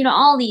 you know,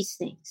 all these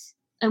things.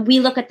 And we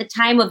look at the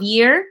time of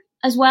year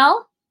as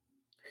well.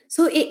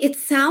 So it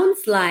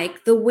sounds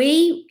like the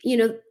way, you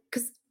know,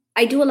 because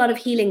I do a lot of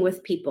healing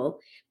with people,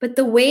 but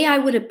the way I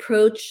would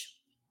approach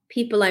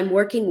people I'm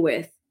working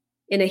with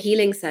in a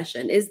healing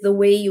session is the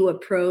way you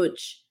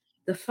approach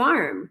the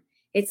farm.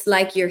 It's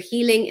like you're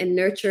healing and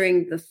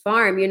nurturing the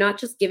farm. You're not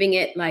just giving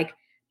it like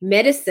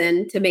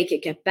medicine to make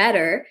it get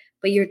better,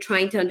 but you're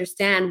trying to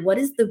understand what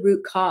is the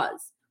root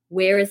cause?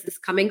 Where is this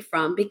coming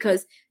from?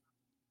 Because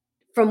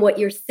from what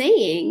you're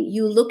saying,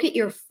 you look at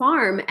your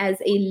farm as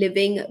a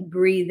living,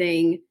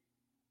 breathing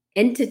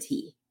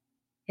entity.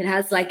 It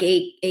has like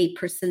a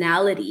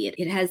personality.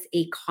 It has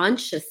a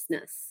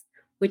consciousness,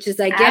 which is,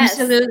 I guess,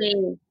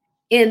 absolutely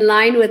in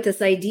line with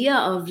this idea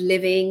of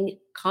living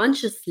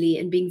consciously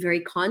and being very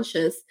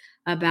conscious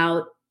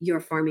about your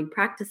farming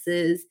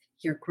practices,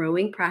 your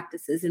growing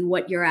practices, and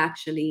what you're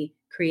actually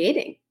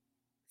creating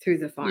through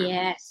the farm.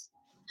 Yes,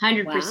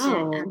 100%.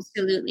 Wow.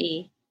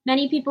 Absolutely.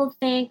 Many people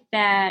think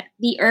that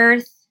the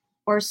earth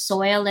or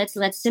soil,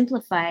 let's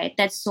simplify it,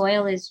 that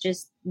soil is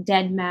just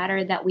dead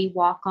matter that we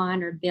walk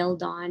on or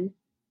build on.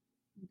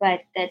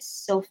 But that's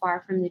so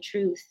far from the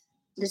truth.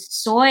 The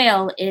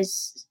soil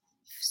is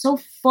so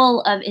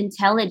full of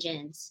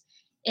intelligence.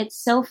 It's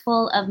so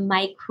full of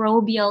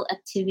microbial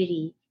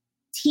activity,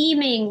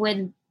 teeming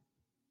with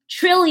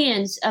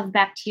trillions of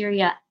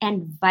bacteria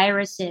and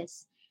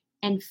viruses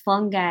and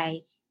fungi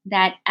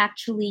that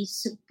actually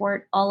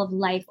support all of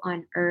life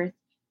on Earth,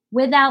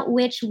 without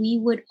which we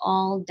would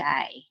all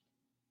die.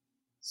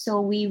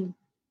 So we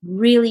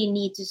really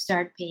need to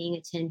start paying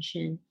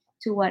attention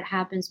to what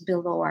happens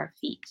below our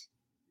feet.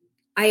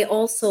 I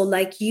also,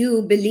 like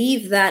you,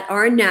 believe that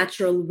our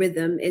natural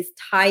rhythm is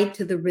tied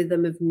to the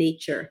rhythm of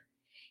nature,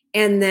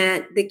 and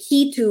that the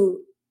key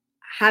to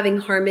having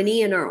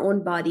harmony in our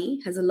own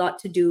body has a lot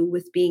to do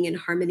with being in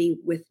harmony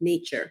with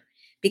nature,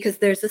 because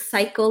there's a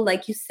cycle,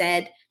 like you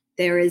said,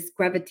 there is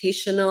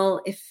gravitational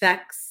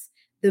effects,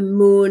 the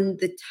moon,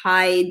 the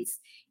tides,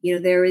 you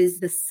know, there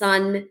is the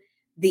sun,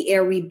 the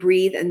air we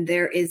breathe, and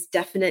there is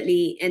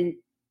definitely a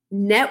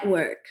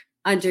network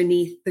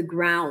underneath the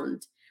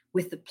ground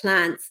with the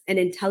plants and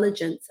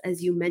intelligence,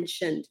 as you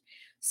mentioned.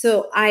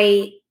 So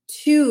I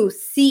too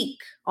seek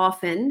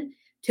often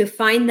to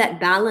find that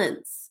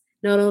balance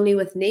not only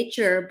with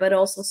nature, but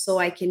also so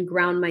I can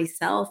ground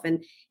myself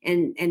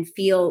and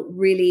feel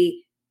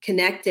really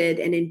connected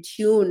and in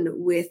tune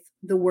with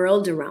the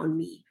world around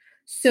me.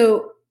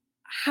 So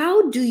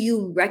how do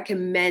you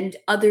recommend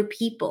other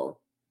people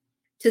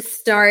to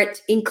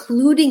start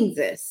including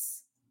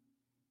this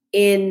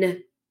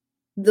in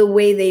the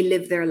way they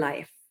live their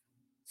life?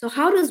 So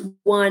how does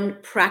one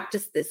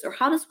practice this, or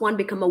how does one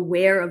become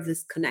aware of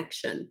this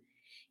connection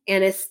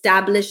and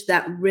establish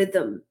that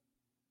rhythm?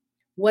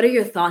 What are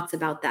your thoughts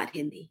about that,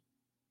 Hindi?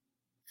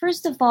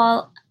 First of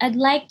all, I'd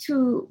like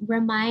to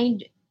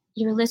remind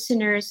your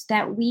listeners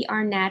that we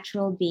are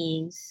natural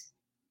beings.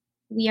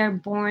 We are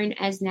born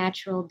as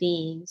natural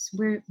beings.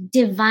 We're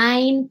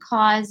divine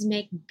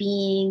cosmic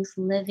beings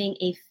living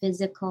a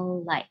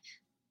physical life.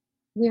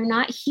 We're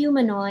not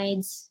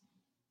humanoids.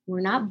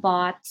 We're not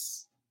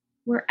bots.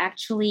 We're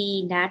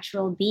actually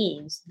natural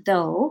beings,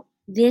 though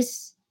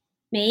this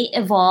may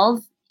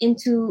evolve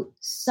into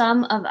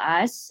some of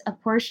us, a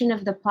portion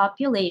of the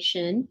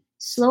population,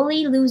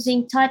 slowly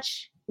losing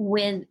touch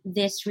with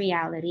this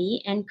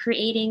reality and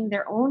creating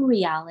their own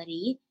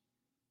reality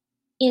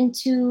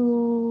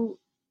into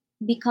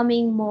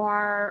becoming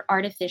more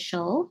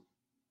artificial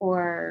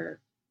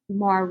or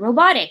more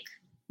robotic.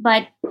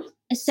 But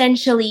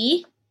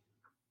essentially,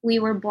 we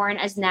were born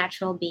as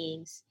natural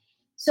beings.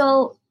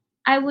 So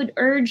I would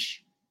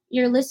urge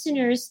your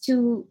listeners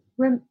to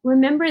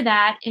remember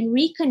that and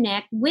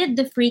reconnect with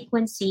the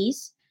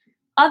frequencies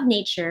of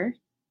nature.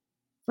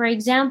 For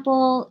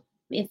example,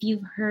 if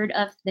you've heard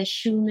of the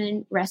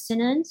Schumann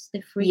resonance,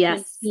 the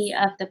frequency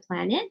of the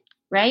planet,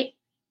 right?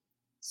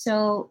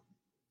 So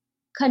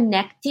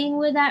connecting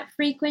with that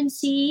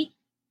frequency,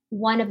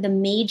 one of the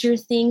major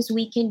things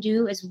we can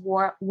do is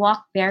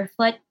walk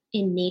barefoot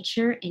in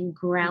nature and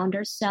ground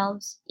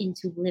ourselves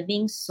into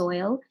living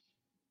soil.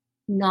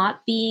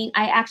 I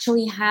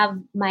actually have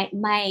my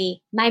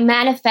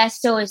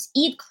manifesto is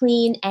eat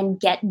clean and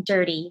get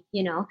dirty.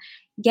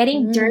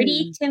 Getting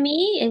dirty to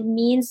me, it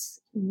means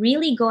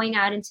really going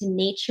out into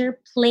nature,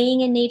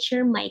 playing in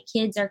nature. My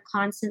kids are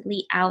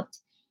constantly out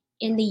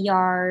in the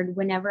yard.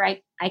 Whenever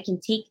I can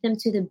take them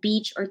to the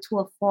beach or to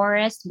a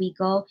forest, we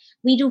go.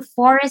 We do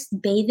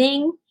forest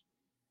bathing.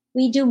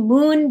 We do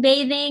moon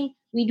bathing.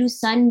 We do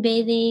sun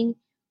bathing.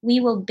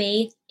 We will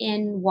bathe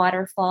in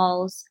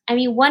waterfalls. I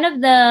mean, one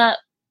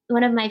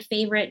of my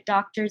favorite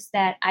doctors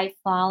that I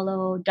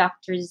follow,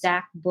 Dr.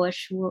 Zach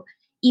Bush, will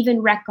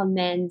even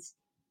recommend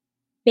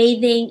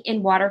bathing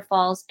in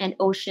waterfalls and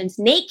oceans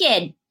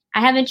naked. I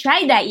haven't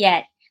tried that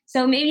yet.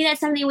 So maybe that's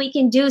something we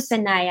can do,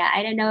 Sanaya.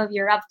 I don't know if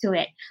you're up to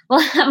it.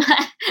 Well,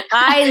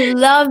 I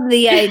love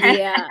the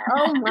idea.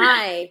 Oh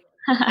my.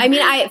 I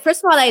mean,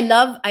 first of all, I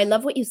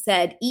love what you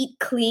said. Eat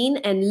clean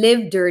and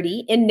live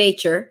dirty in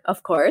nature,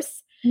 of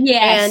course.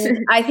 Yes. And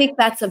I think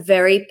that's a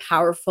very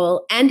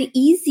powerful and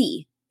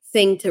easy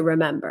thing to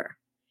remember.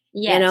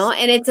 Yes.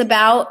 And it's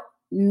about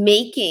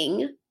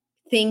making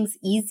things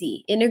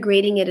easy,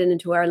 integrating it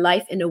into our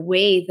life in a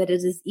way that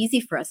it is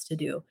easy for us to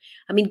do.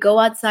 I mean, go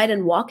outside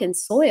and walk in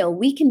soil.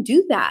 We can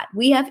do that.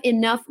 We have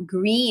enough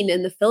green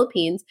in the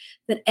Philippines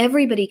that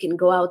everybody can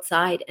go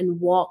outside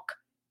and walk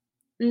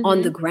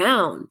on the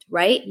ground,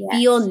 right? Yes.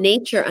 Feel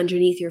nature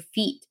underneath your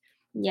feet.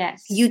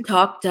 Yes. You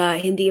talked,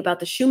 Hindi, about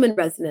the Schumann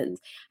resonance.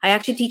 I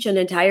actually teach an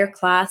entire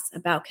class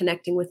about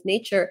connecting with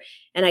nature,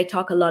 and I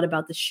talk a lot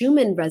about the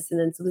Schumann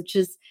resonance, which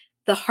is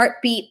the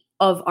heartbeat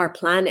of our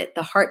planet,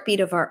 the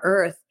heartbeat of our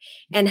earth,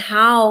 and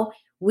how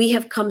we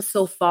have come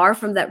so far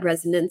from that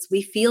resonance,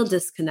 we feel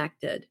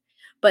disconnected.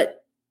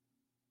 But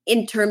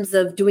in terms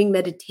of doing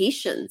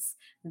meditations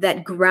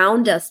that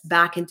ground us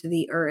back into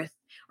the earth,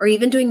 or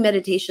even doing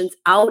meditations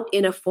out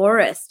in a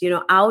forest,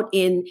 out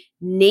in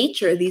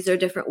nature, these are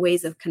different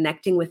ways of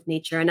connecting with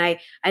nature. And I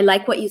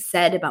like what you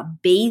said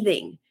about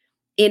bathing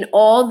in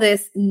all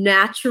this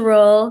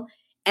natural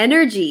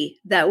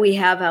energy that we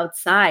have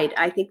outside.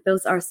 I think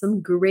those are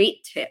some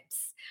great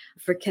tips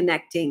for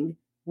connecting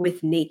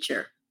with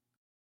nature.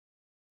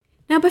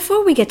 Now,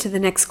 before we get to the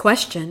next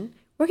question,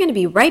 we're going to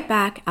be right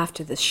back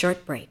after this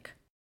short break.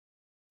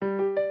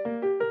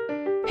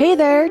 Hey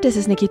there, this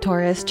is Nikki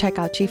Torres. Check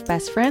out Chief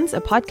Best Friends,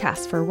 a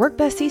podcast for work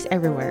besties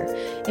everywhere.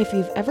 If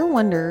you've ever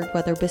wondered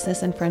whether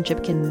business and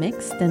friendship can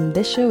mix, then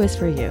this show is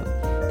for you.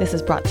 This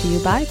is brought to you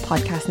by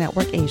Podcast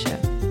Network Asia.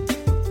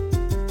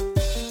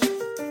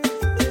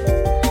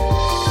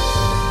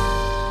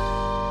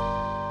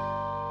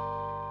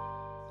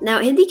 Now,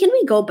 Hindi, can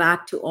we go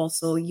back to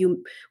also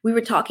we were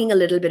talking a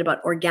little bit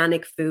about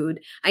organic food.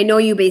 I know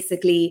you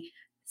basically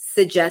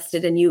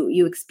suggested and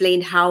you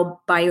explained how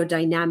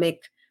biodynamic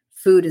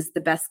food is the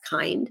best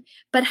kind.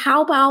 But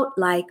how about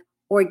like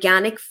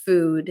organic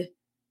food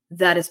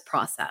that is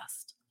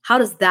processed? How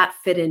does that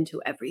fit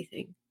into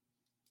everything?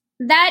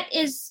 That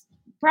is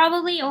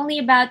probably only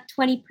about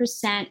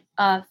 20%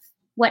 of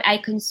what I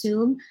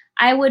consume.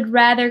 I would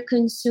rather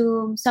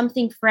consume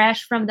something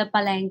fresh from the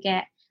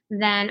palengke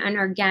than an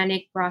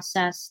organic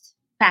processed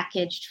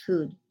packaged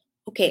food.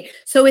 Okay,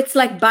 so it's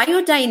like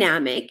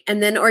biodynamic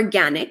and then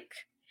organic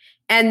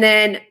and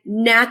then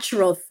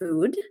natural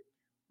food,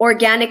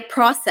 organic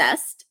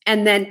processed,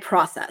 and then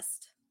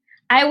processed.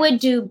 I would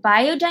do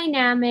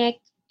biodynamic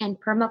and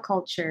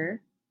permaculture,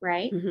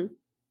 right? Mm-hmm.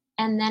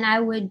 And then I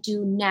would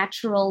do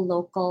natural,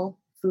 local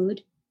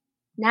food,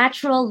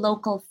 natural,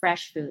 local,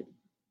 fresh food.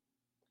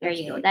 There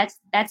you go.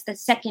 That's the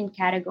second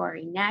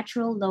category,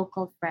 natural,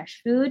 local,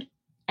 fresh food.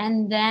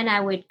 And then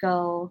I would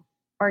go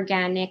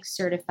organic,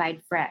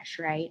 certified fresh,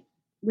 right?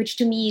 Which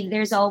to me,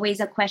 there's always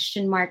a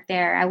question mark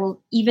there. I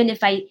will, even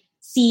if I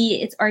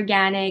see it's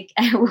organic,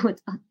 I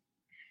would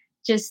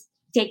just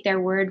take their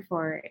word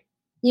for it.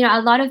 You know,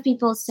 a lot of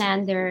people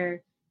send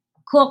their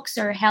cooks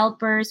or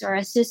helpers or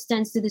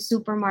assistants to the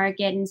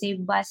supermarket and say,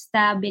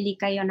 basta, bili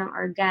kayo ng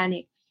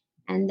organic.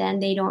 And then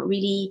they don't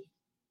really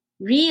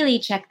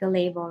check the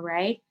label,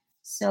 right?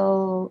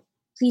 So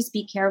please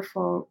be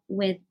careful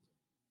with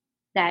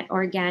that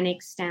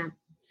organic stamp.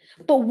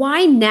 But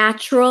why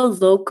natural,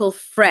 local,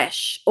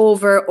 fresh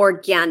over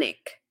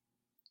organic?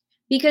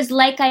 Because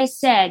like I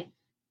said,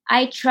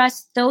 I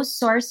trust those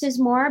sources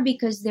more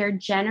because they're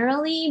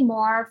generally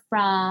more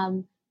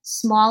from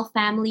small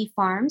family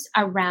farms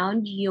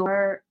around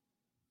your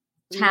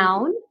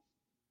town,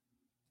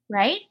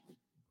 right?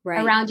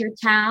 Right. Around your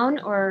town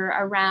or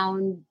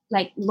around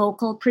like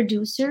local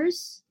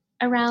producers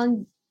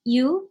around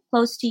you,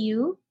 close to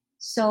you.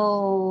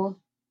 So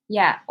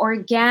yeah,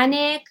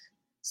 organic,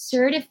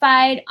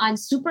 certified on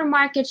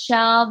supermarket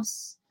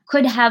shelves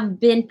could have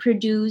been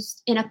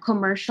produced in a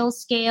commercial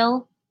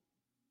scale.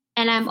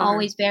 And I'm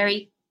always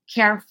very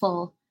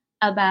careful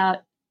about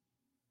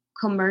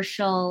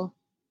commercial,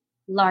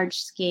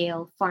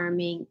 large-scale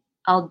farming,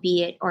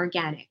 albeit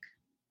organic.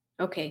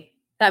 Okay,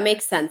 that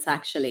makes sense,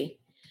 actually.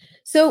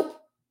 So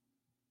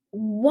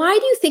why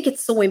do you think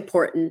it's so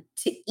important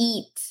to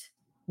eat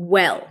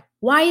well?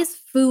 Why is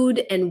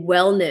food and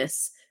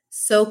wellness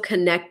so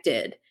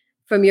connected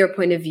from your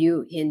point of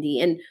view,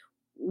 Hindi? And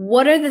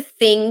what are the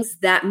things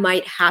that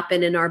might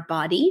happen in our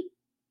body,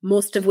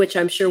 most of which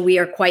I'm sure we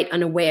are quite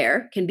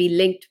unaware, can be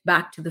linked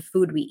back to the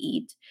food we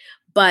eat?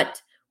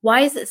 But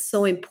why is it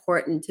so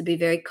important to be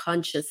very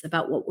conscious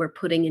about what we're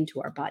putting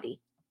into our body?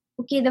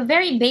 Okay, the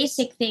very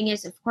basic thing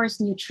is, of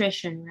course,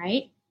 nutrition,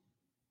 right?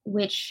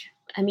 Which,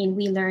 I mean,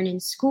 we learn in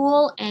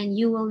school, and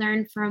you will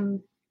learn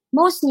from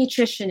most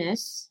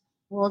nutritionists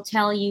will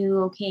tell you,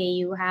 okay,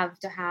 you have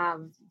to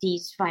have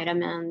these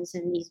vitamins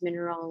and these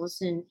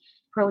minerals and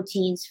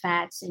proteins,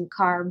 fats, and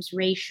carbs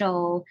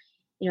ratio,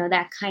 you know,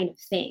 that kind of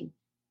thing.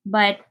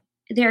 But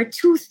there are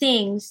two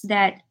things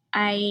that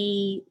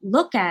I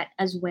look at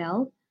as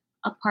well,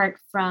 apart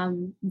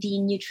from the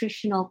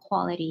nutritional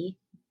quality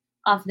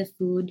of the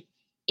food,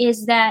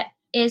 is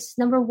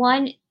number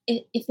one,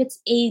 if it's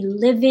a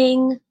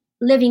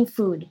living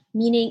food,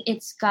 meaning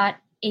it's got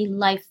a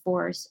life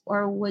force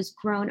or was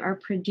grown or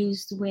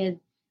produced with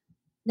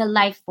the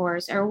life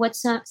force, or what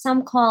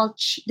some call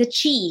the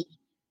chi,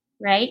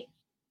 right?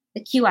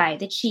 The QI,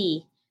 the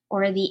chi,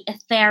 or the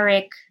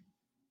etheric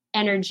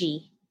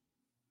energy.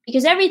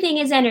 Because everything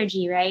is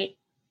energy, right?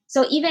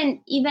 So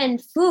even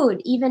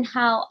food, even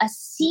how a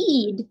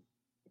seed,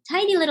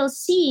 tiny little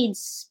seed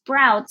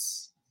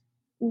sprouts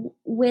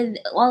with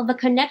all the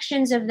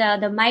connections of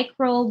the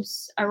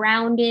microbes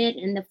around it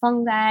and the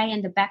fungi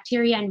and the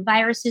bacteria and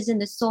viruses in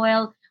the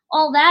soil,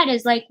 all that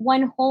is like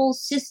one whole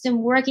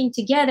system working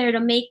together to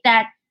make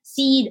that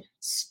seed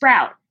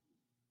sprout,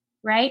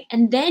 right?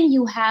 And then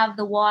you have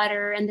the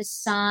water and the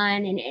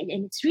sun, and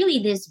it's really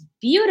this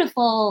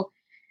beautiful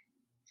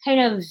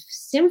kind of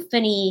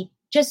symphony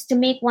just to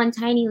make one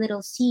tiny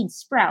little seed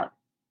sprout.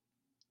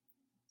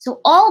 So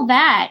all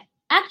that,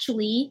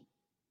 actually,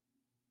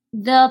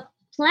 the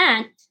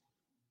plant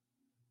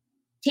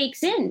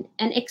takes in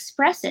and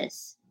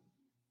expresses.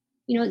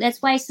 You know,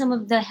 that's why some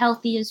of the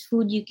healthiest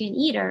food you can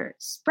eat are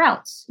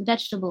sprouts,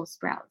 vegetable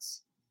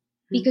sprouts,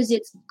 because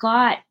it's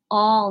got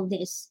all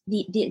this,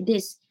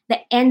 the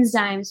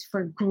enzymes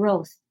for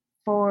growth,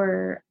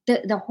 for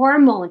the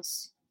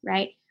hormones,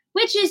 right?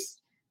 Which is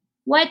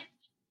what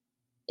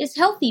is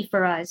healthy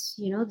for us,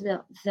 you know,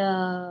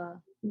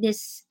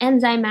 this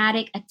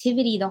enzymatic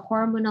activity, the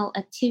hormonal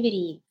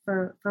activity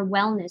for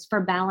wellness, for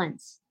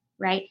balance,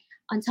 right?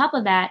 On top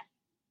of that,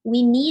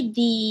 we need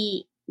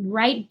the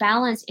right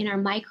balance in our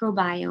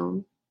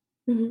microbiome,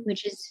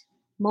 which is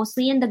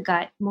mostly in the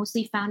gut,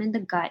 mostly found in the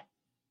gut,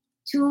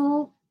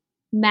 to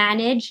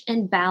manage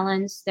and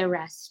balance the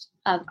rest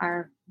of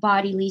our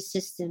bodily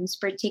systems,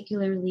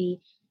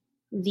 particularly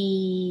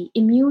the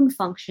immune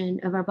function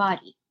of our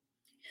body.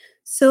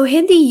 So,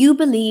 Hindi, you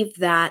believe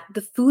that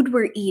the food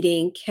we're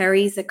eating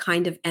carries a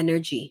kind of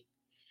energy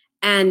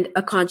and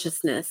a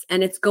consciousness,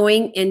 and it's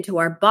going into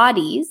our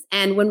bodies.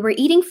 And when we're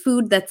eating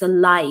food that's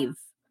alive,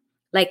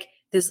 like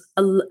there's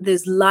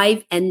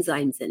live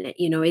enzymes in it,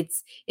 you know,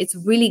 it's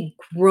really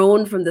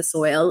grown from the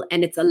soil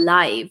and it's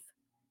alive,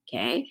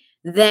 okay?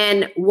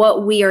 Then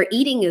what we are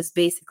eating is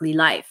basically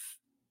life.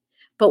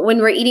 But when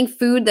we're eating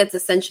food that's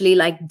essentially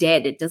like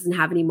dead, it doesn't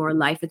have any more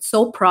life. It's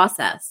so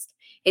processed.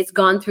 It's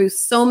gone through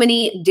so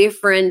many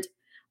different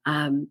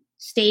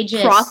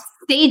stages.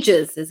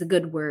 Stages is a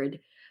good word,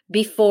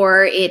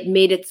 before it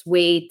made its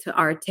way to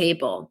our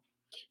table.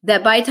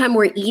 that by the time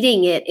we're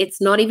eating it, it's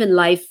not even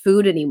live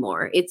food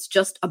anymore. It's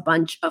just a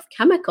bunch of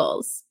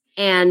chemicals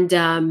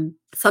and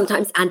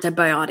sometimes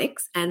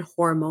antibiotics and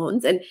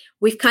hormones. And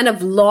we've kind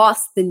of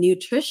lost the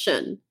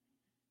nutrition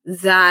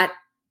that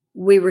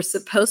we were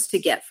supposed to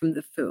get from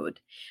the food.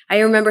 I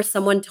remember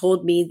someone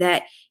told me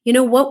that,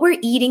 what we're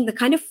eating, the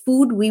kind of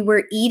food we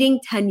were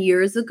eating 10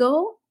 years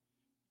ago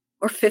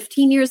or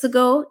 15 years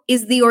ago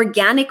is the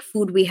organic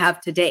food we have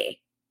today.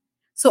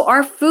 So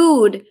our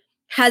food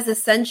has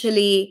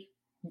essentially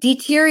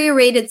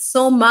deteriorated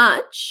so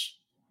much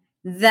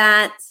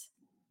that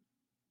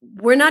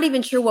we're not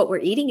even sure what we're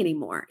eating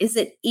anymore. Is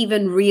it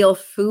even real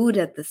food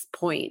at this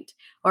point?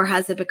 Or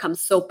has it become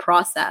so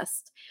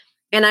processed?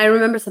 And I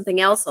remember something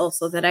else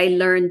also that I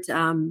learned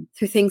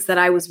through things that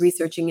I was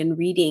researching and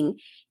reading.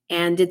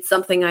 And it's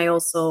something I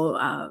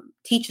also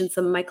teach in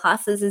some of my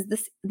classes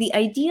is the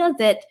idea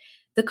that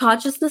the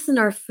consciousness in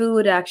our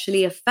food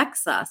actually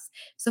affects us.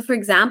 So for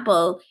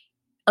example,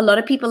 a lot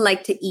of people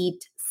like to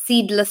eat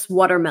seedless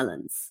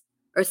watermelons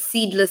or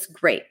seedless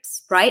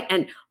grapes, right?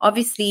 And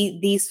obviously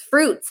these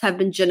fruits have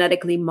been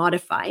genetically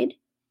modified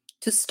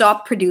to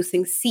stop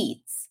producing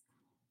seeds,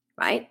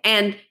 right?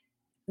 And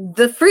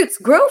the fruits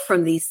grow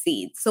from these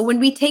seeds. So when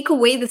we take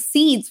away the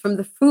seeds from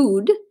the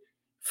fruit,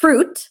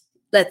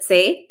 let's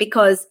say,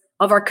 because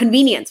of our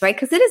convenience, right?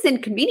 Because it is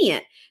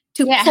inconvenient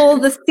to pull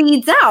the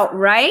seeds out,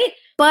 right?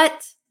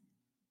 But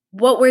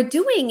what we're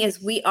doing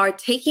is we are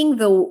taking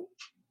the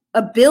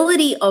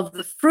ability of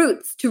the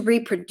fruits to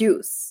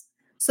reproduce.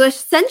 So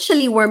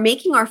essentially, we're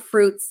making our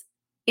fruits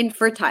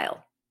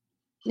infertile.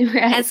 Right.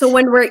 And so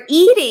when we're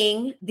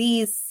eating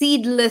these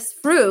seedless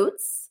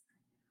fruits,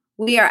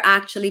 we are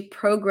actually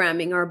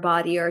programming our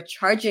body or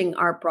charging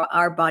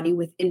our body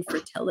with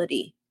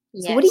infertility.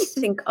 Yes. So what do you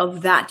think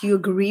of that? Do you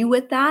agree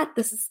with that?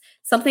 This is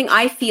something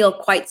I feel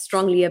quite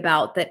strongly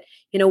about, that,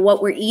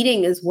 what we're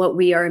eating is what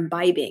we are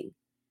imbibing.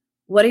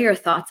 What are your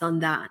thoughts on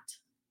that?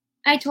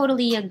 I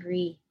totally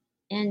agree.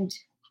 And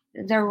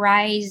the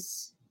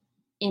rise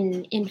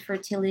in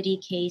infertility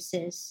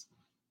cases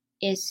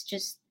is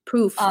just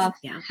proof of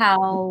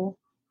how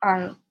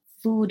our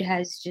food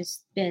has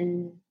just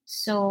been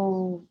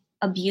so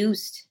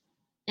abused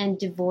and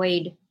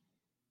devoid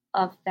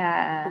of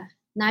the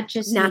not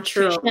just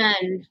natural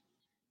nutrition,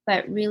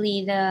 but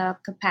really the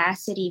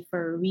capacity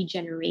for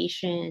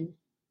regeneration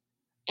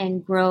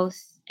and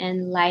growth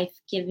and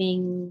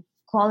life-giving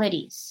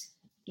qualities.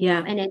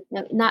 Yeah. And it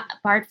not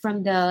apart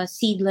from the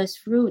seedless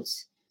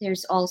fruits,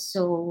 there's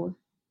also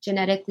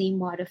genetically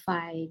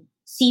modified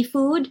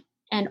seafood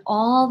and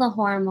all the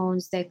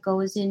hormones that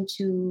goes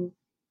into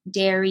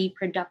dairy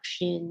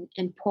production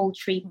and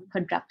poultry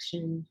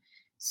production.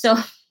 So,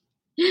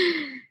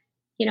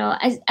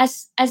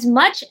 as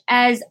much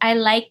as I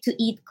like to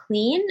eat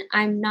clean,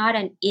 I'm not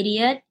an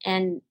idiot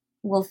and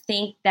will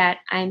think that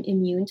I'm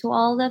immune to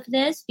all of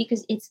this,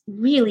 because it's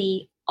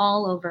really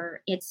all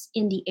over. It's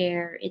in the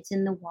air. It's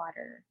in the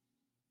water.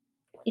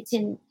 It's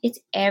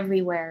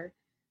everywhere,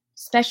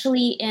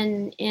 especially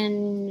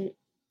in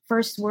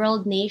first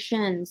world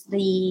nations.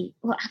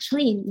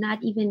 Actually,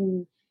 not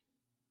even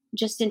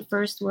just in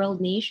first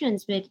world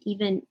nations, but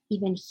even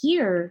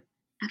here,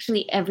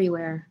 actually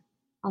everywhere.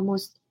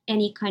 Almost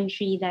any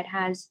country that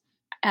has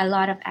a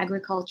lot of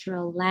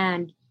agricultural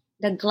land,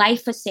 the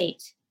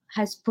glyphosate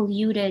has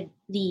polluted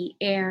the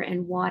air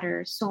and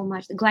water so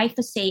much. The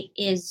glyphosate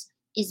is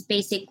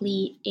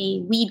basically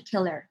a weed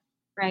killer,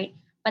 right?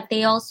 But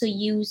they also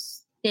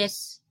use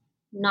this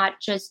not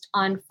just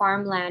on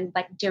farmland,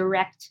 but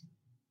direct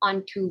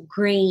onto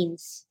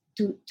grains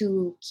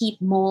to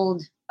keep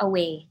mold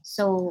away.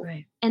 So,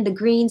 right. And the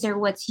grains are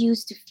what's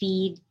used to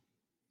feed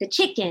the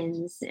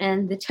chickens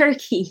and the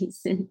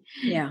turkeys. And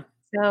yeah.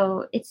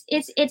 So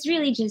it's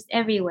really just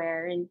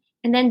everywhere.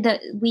 And then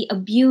we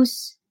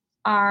abuse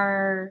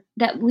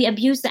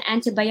the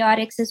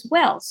antibiotics as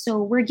well.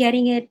 So we're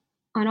getting it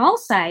on all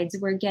sides.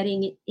 We're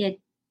getting it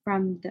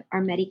from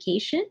our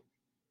medication,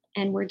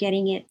 and we're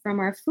getting it from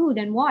our food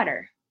and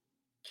water.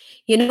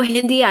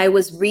 Hindi, I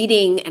was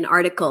reading an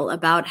article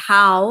about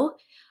how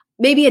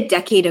maybe 2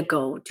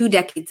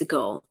 decades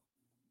ago,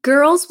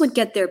 girls would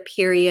get their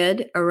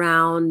period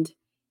around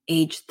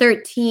age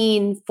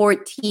 13,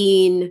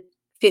 14,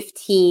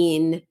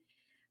 15.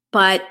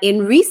 But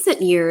in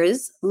recent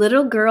years,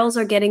 little girls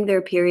are getting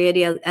their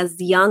period as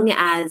young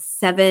as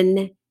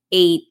 7,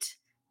 8,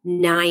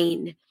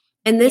 9.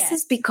 And this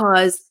is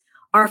because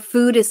our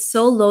food is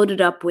so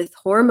loaded up with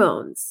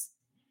hormones.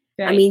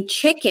 Right. I mean,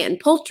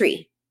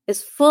 poultry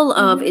is full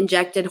of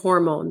injected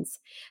hormones,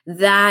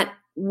 that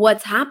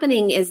what's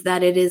happening is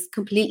that it is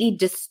completely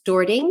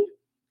distorting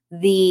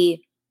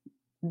the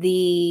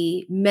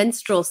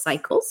menstrual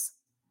cycles.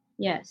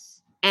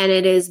 Yes. And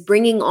it is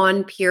bringing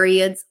on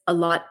periods a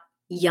lot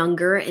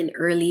younger and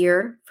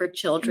earlier for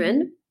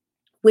children,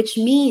 which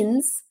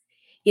means,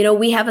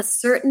 we have a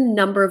certain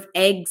number of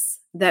eggs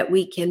that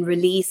we can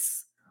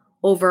release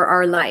over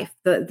our life.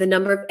 The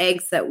number of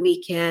eggs that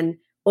we can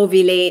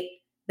ovulate,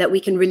 that we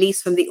can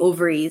release from the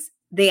ovaries,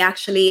 they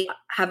actually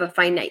have a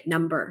finite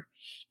number.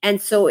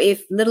 And so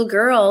if little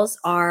girls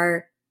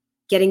are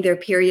getting their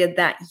period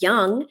that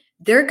young,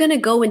 they're going to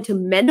go into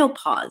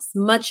menopause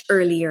much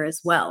earlier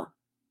as well,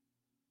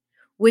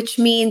 which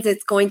means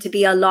it's going to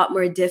be a lot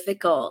more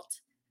difficult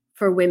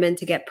for women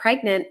to get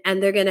pregnant,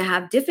 and they're going to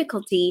have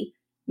difficulty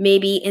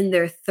maybe in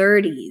their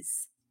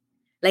 30s.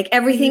 Like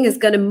everything is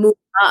going to move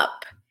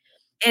up.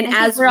 And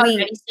as we're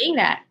already seeing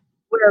that.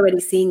 We're already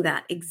seeing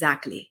that.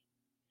 Exactly.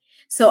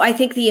 So I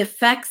think the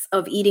effects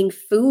of eating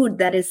food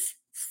that is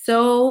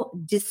so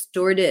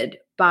distorted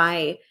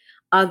by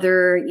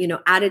other,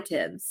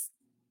 additives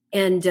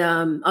and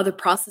other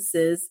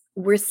processes,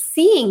 we're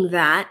seeing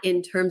that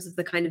in terms of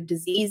the kind of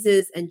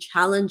diseases and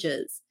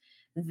challenges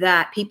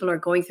that people are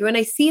going through. And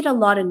I see it a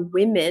lot in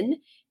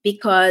women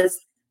because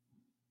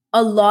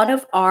a lot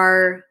of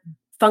our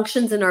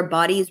functions in our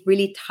body is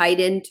really tied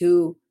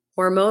into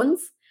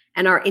hormones,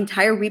 and our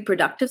entire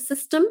reproductive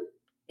system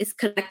is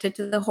connected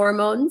to the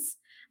hormones.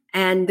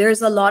 And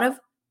there's a lot of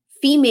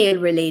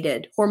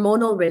female-related,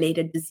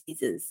 hormonal-related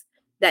diseases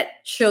that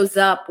shows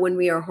up when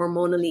we are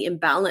hormonally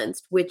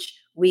imbalanced, which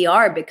we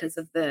are because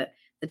of the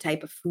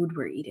type of food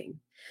we're eating.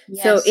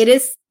 Yes. So it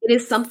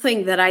is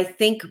something that I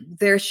think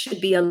there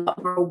should be a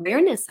lot more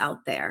awareness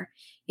out there.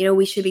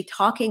 We should be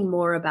talking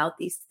more about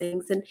these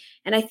things. And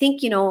I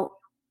think,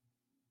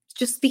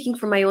 just speaking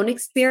from my own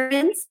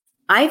experience,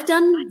 I've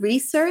done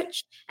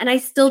research and I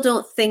still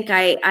don't think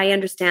I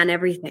understand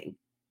everything.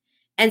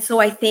 And so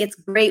I think it's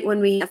great when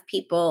we have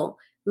people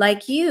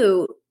like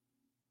you,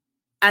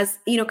 as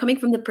coming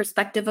from the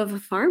perspective of a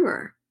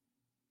farmer,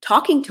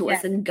 talking to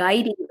us and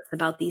guiding us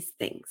about these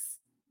things.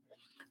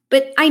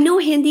 But I know,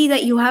 Hindi,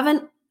 that you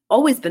haven't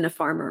always been a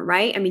farmer,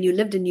 right? I mean, you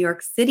lived in New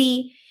York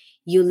City,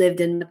 you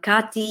lived in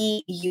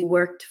Makati, you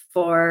worked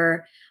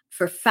for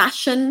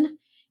fashion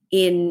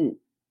in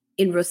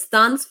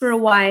Rustans for a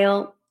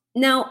while.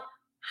 Now,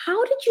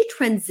 how did you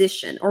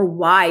transition, or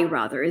why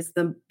rather is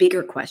the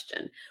bigger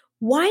question?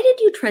 Why did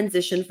you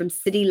transition from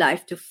city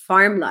life to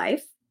farm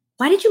life?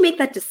 Why did you make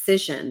that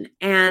decision?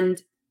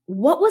 And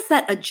what was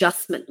that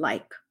adjustment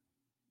like?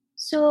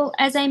 So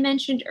as I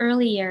mentioned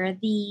earlier,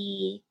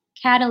 the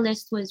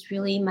catalyst was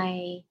really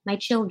my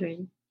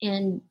children.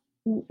 And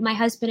my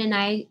husband and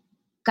I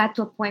got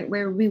to a point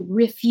where we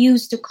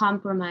refused to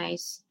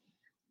compromise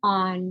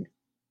on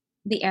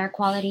the air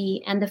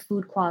quality and the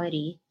food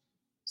quality.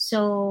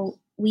 So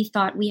we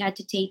thought we had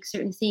to take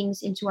certain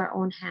things into our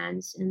own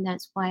hands. And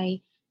that's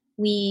why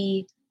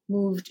we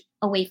moved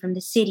away from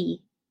the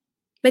city.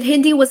 But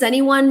Hindi, was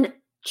anyone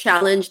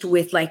challenged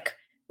with,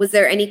 was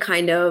there any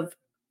kind of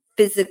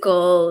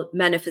physical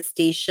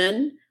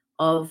manifestation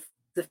of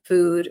the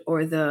food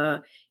or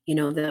the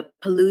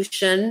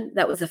pollution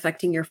that was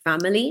affecting your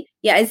family?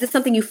 Yeah. Is this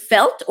something you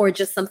felt or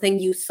just something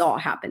you saw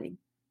happening?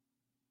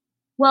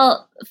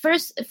 Well,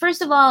 first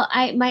of all,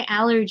 my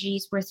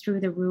allergies were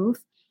through the roof.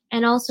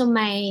 And also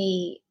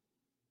my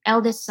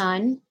eldest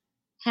son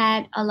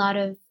had a lot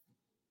of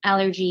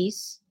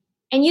allergies.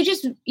 And you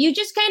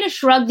just kind of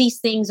shrug these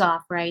things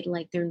off, right?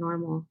 Like they're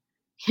normal,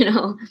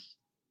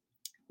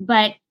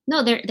 But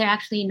no, they're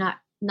actually not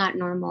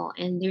normal,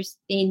 and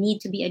they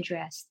need to be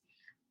addressed.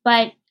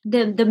 But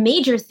the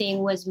major thing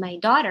was my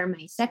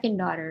second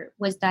daughter,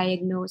 was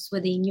diagnosed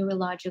with a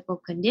neurological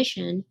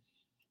condition.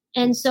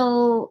 And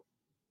so,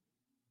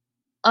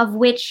 of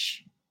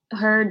which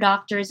her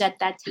doctors at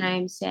that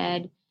time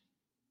said,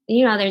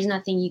 there's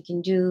nothing you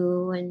can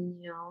do,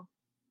 and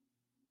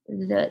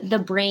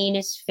the brain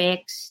is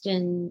fixed,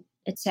 and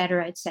et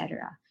cetera, et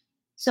cetera.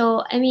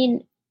 So, I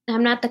mean,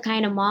 I'm not the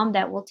kind of mom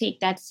that will take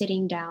that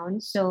sitting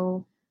down.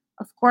 So,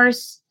 of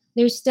course,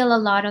 there's still a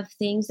lot of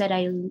things that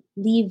I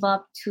leave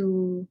up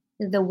to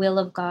the will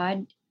of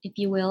God, if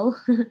you will.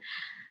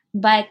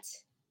 But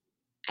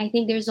I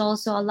think there's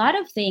also a lot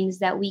of things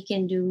that we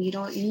can do. You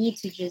don't need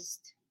to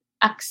just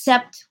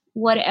accept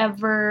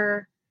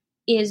whatever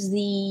is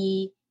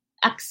the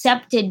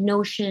accepted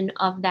notion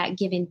of that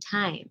given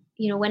time.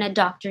 When a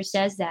doctor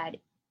says that,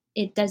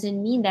 it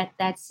doesn't mean that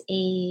that's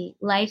a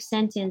life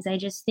sentence. I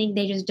just think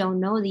they just don't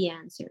know the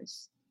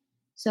answers.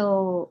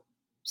 So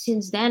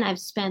since then, I've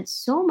spent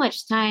so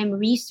much time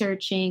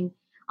researching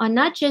on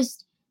not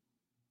just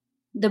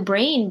the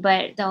brain,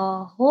 but the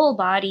whole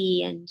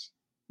body and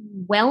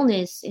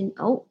wellness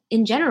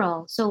in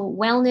general. So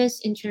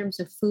wellness in terms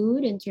of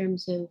food, in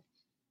terms of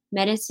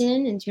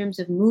medicine, in terms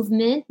of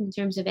movement, in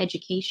terms of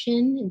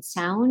education and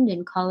sound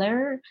and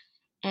color,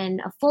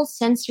 and a full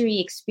sensory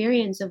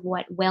experience of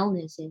what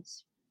wellness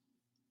is.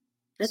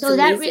 So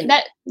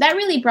that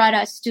really brought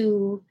us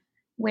to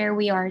where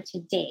we are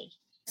today.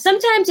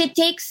 Sometimes it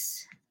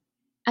takes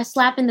a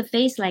slap in the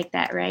face like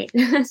that, right?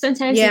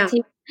 Sometimes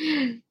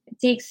it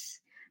takes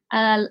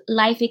a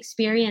life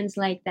experience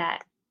like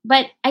that.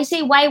 But I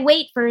say, why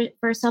wait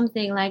for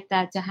something like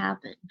that to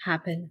happen?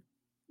 Right?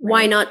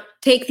 Why not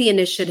take the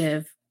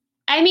initiative?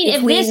 I mean,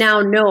 if we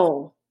now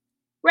know.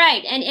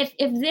 Right. And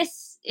if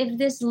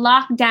this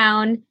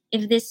lockdown,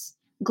 if this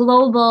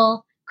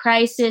global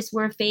crisis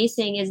we're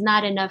facing is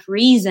not enough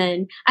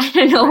reason, I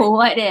don't know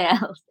what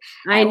else.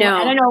 I know.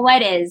 I don't know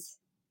what is.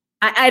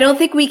 I don't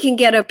think we can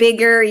get a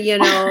bigger,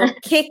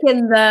 kick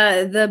in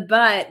the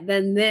butt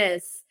than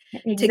this.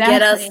 to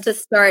get us to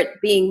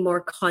start being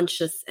more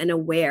conscious and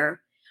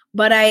aware.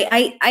 But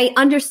I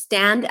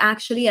understand,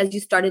 actually, as you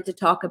started to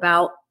talk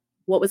about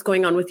what was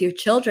going on with your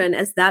children,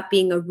 as that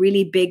being a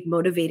really big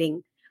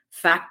motivating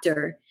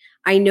factor.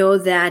 I know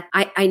that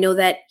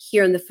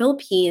here in the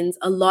Philippines,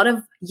 a lot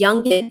of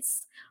young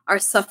kids are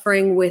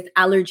suffering with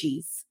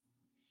allergies.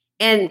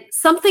 And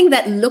something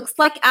that looks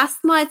like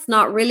asthma, it's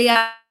not really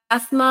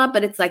asthma,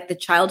 but it's like the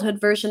childhood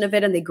version of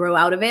it, and they grow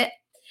out of it.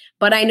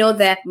 But I know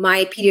that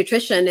my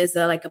pediatrician is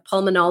a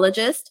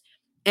pulmonologist,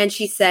 and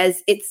she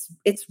says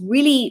it's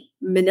really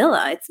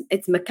Manila.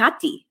 It's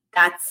Makati.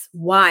 That's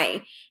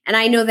why. And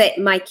I know that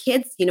my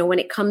kids, when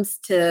it comes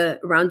to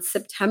around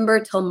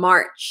September till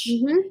March,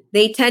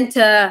 they tend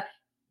to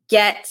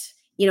get,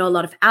 a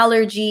lot of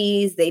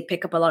allergies. They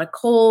pick up a lot of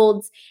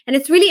colds. And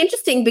it's really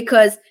interesting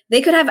because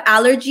they could have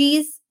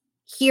allergies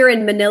here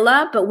in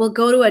Manila, but will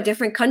go to a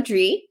different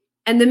country.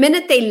 And the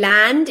minute they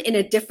land in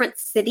a different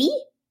city,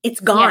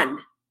 it's gone.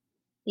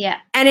 Yeah.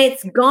 And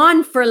it's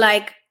gone for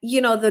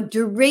the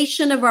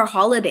duration of our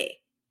holiday.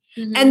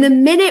 And the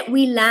minute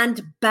we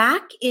land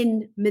back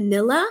in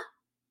Manila,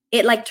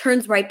 it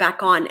turns right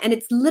back on. And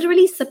it's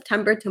literally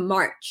September to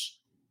March.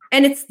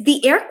 And it's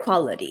the air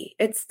quality.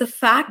 It's the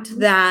fact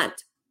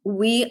that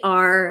we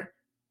are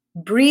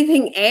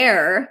breathing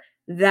air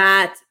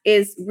that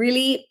is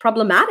really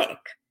problematic.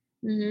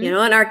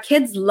 And our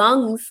kids'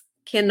 lungs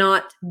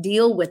cannot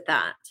deal with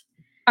that.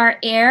 Our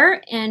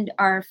air and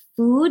our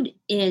food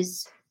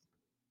is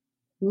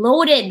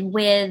loaded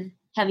with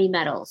heavy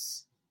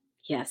metals.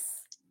 Yes.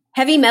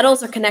 Heavy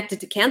metals are connected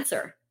to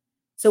cancer.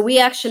 So we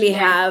actually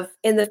have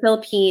in the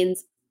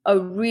Philippines a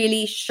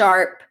really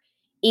sharp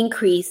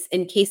increase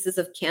in cases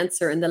of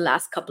cancer in the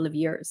last couple of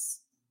years.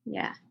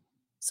 Yeah.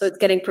 So it's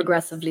getting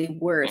progressively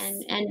worse.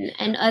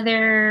 And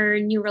other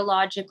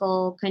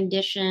neurological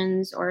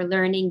conditions or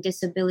learning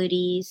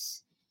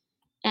disabilities.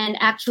 And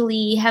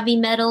actually heavy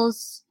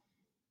metals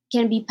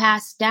can be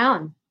passed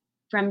down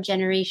from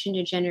generation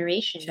to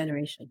generation.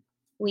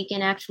 We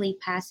can actually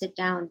pass it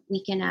down.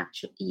 We can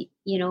actually,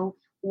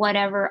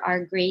 whatever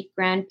our great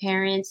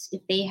grandparents,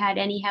 if they had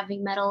any heavy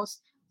metals,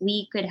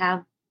 we could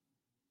have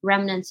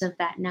remnants of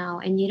that now.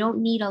 And you don't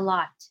need a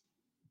lot.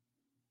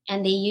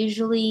 And they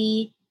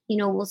usually,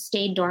 will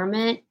stay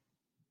dormant.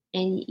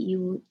 And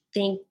you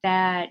think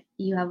that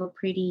you have a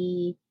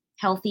pretty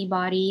healthy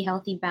body,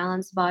 healthy,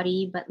 balanced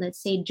body. But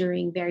let's say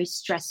during very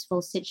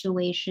stressful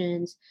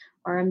situations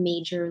or a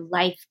major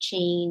life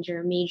change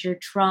or a major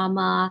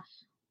trauma,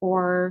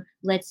 or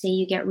let's say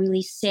you get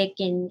really sick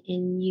and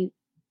you,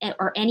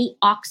 or any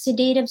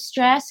oxidative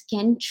stress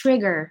can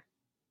trigger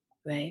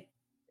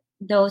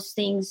those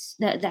things,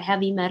 the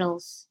heavy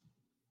metals.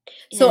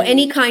 So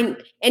any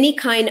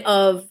kind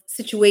of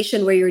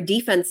situation where your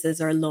defenses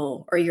are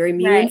low or your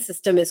immune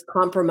system is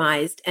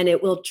compromised, and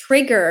it will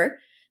trigger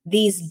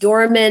these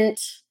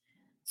dormant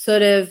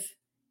sort of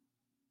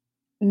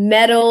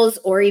metals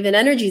or even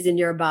energies in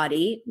your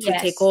body to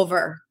take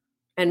over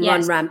and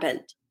run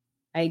rampant.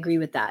 I agree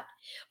with that.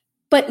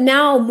 But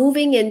now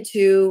moving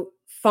into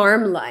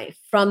farm life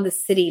from the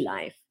city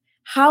life,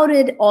 how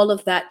did all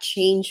of that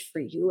change for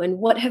you? And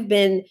what have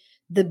been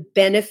the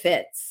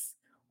benefits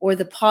or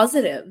the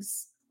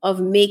positives of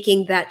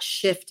making that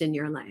shift in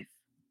your life?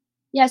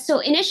 Yeah, so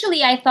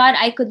initially I thought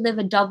I could live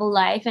a double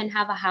life and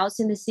have a house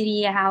in the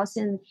city, a house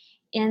in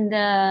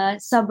the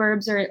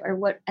suburbs, or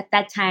what at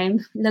that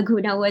time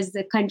Laguna was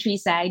the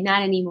countryside,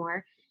 not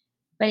anymore.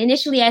 But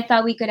initially I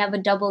thought we could have a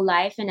double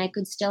life and I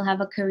could still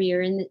have a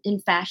career in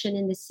fashion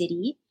in the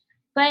city.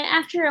 But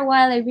after a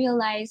while I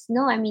realized,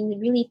 no,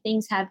 really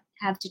things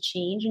have to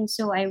change. And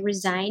so I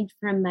resigned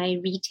from my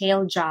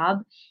retail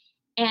job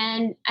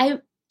and I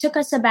took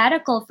a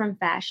sabbatical from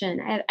fashion.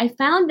 I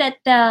found that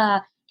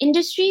the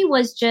industry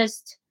was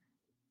just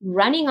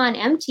running on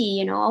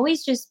empty,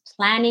 always just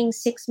planning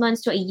 6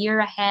 months to a year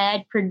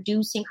ahead,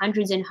 producing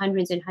hundreds and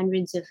hundreds and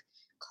hundreds of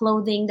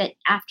clothing that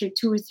after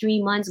 2 or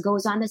 3 months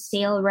goes on the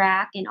sale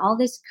rack, and all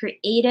this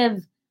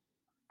creative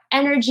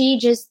energy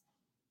just,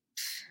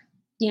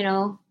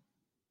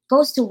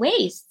 goes to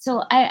waste.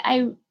 So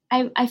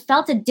I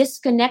felt a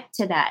disconnect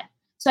to that.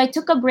 So I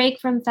took a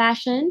break from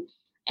fashion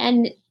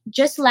and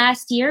just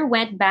last year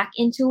went back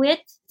into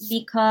it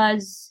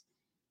because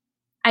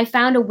I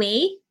found a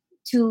way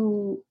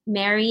to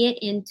marry it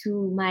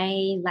into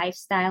my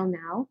lifestyle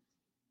now.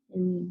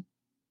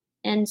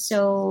 And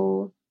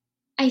so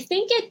I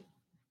think it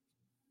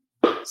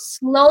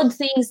slowed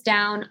things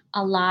down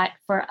a lot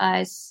for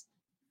us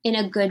in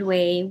a good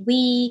way.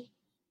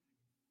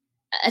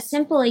 A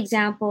simple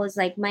example is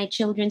like my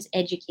children's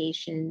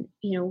education.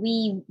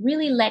 We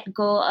really let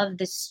go of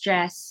the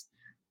stress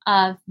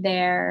of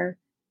their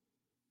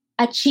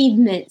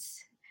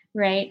achievements,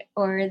 right?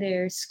 Or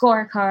their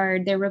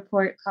scorecard, their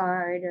report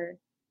card, or,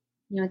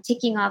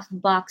 ticking off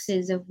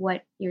boxes of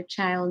what your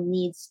child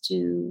needs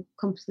to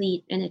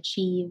complete and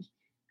achieve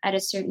at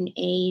a certain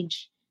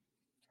age.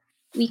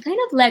 We kind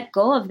of let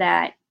go of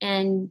that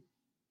and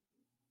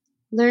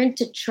learned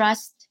to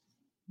trust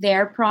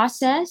their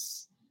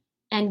process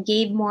and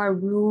gave more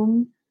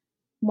room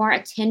more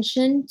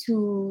attention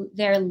to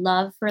their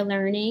love for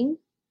learning.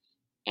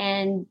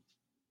 And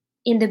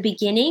in the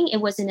beginning,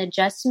 it was an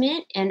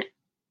adjustment. And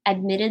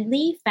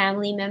admittedly,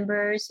 family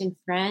members and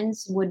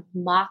friends would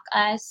mock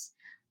us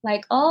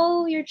like,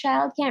 oh, your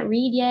child can't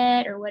read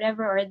yet or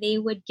whatever, or they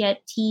would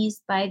get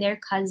teased by their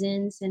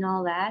cousins and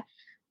all that.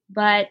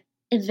 But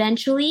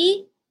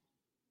eventually,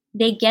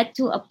 they get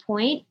to a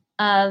point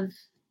of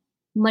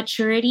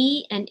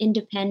maturity and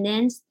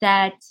independence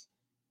that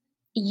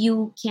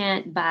you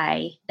can't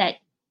buy, that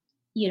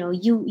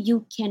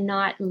you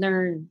cannot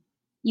learn.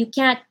 You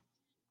can't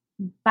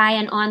buy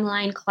an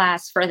online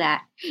class for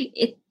that.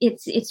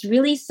 It's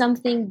really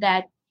something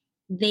that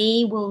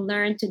they will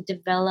learn to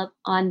develop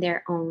on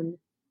their own.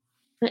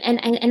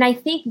 And I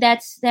think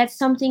that's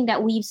something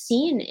that we've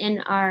seen in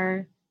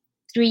our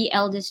three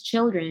eldest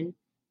children,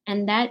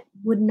 and that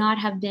would not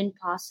have been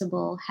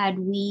possible had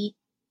we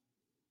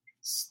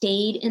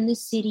stayed in the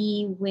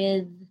city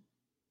with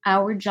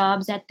our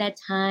jobs at that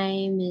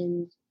time,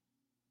 and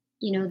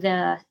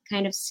the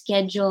kind of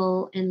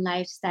schedule and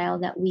lifestyle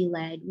that we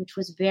led, which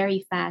was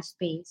very fast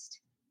paced.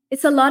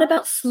 It's a lot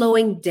about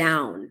slowing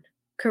down,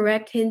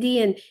 correct,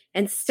 Hindi,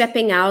 and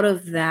stepping out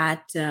of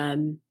that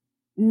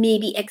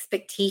maybe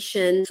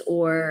expectations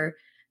or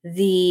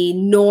the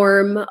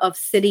norm of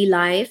city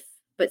life,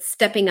 but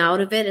stepping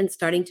out of it and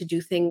starting to do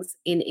things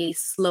in a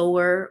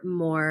slower,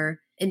 more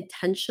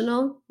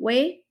intentional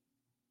way.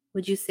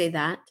 Would you say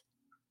that?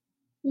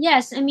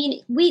 Yes. I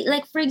mean,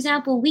 for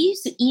example, we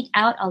used to eat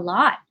out a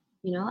lot,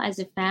 as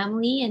a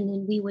family, and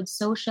then we would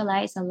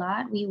socialize a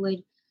lot.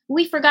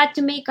 We forgot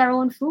to make our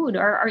own food,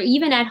 or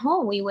even at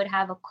home, we would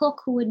have a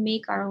cook who would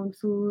make our own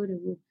food and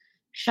would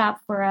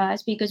shop for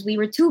us because we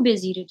were too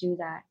busy to do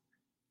that.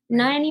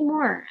 Not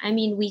anymore. I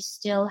mean, we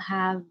still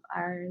have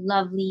our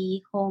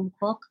lovely home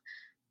cook,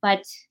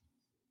 but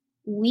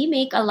we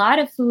make a lot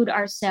of food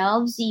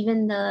ourselves.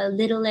 Even the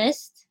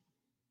littlest,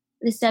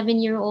 the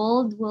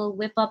 7-year-old, will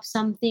whip up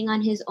something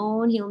on his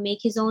own. He'll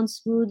make his own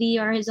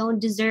smoothie or his own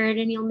dessert,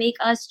 and he'll make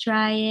us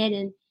try it.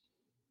 And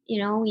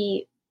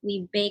we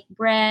bake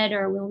bread,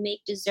 or we'll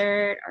make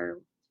dessert,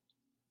 or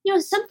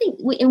something.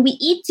 And we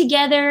eat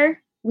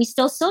together. We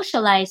still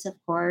socialize, of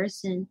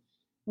course, and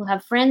we'll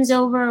have friends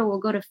over, or we'll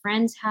go to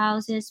friends'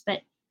 houses.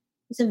 But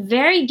it's a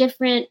very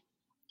different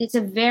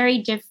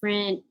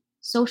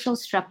social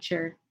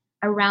structure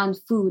around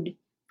food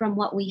from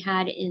what we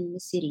had in the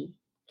city.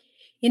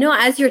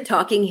 As you're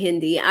talking,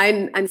 Hindi,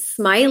 I'm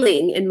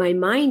smiling in my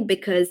mind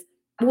because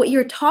what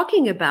you're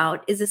talking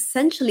about is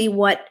essentially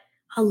what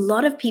a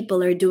lot of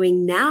people are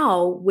doing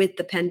now with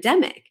the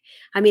pandemic.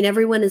 I mean,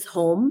 everyone is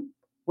home.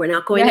 We're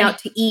not going out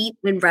to eat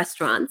in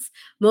restaurants.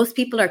 Most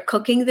people are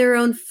cooking their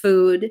own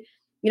food.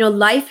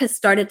 Life has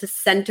started to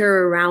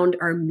center around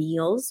our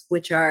meals,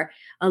 which are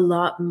a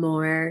lot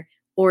more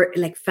or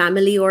like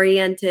family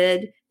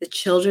oriented. The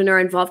children are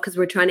involved because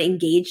we're trying to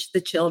engage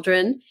the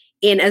children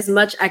in as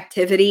much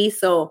activity.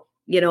 So,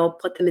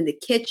 put them in the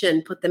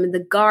kitchen, put them in the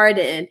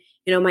garden.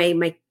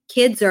 My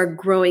kids are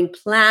growing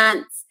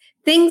plants,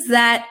 things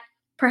that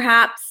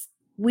perhaps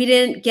we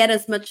didn't get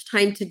as much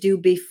time to do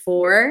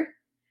before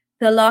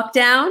the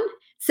lockdown.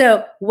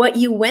 So what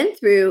you went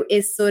through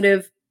is sort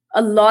of,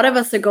 a lot of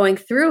us are going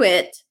through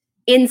it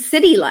in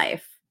city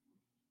life.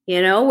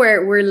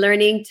 We're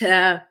learning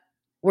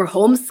we're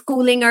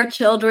homeschooling our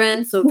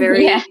children. So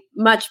very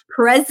much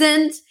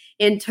present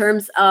in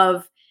terms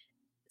of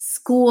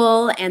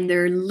school and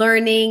their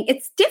learning.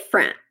 It's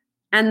different.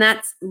 And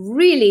that's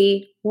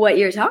really what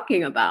you're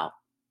talking about.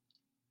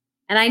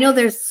 And I know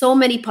there's so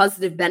many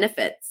positive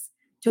benefits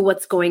to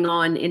what's going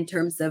on in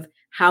terms of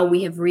how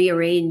we have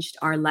rearranged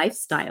our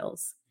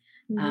lifestyles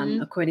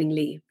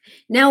accordingly.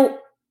 Now,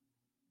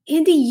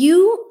 Hindi,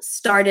 you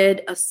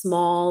started a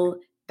small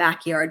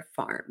backyard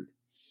farm,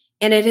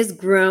 and it has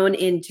grown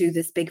into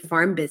this big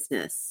farm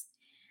business.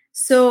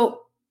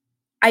 So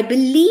I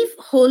believe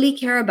Holy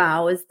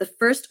Carabao is the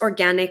first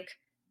organic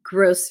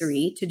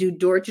grocery to do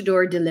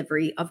door-to-door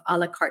delivery of a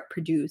la carte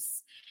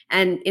produce.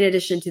 And in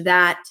addition to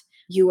that,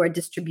 you are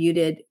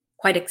distributed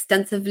quite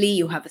extensively.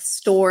 You have a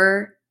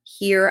store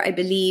here, I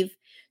believe.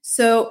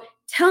 So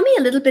tell me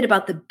a little bit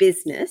about the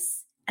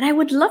business. And I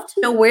would love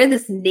to know where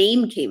this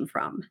name came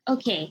from.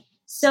 Okay.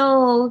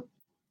 So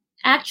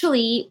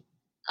actually,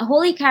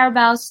 Holy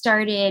Carabao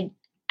started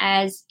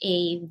as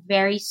a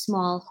very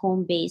small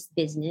home-based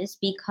business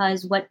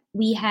because what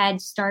we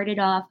had started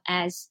off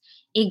as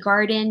a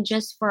garden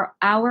just for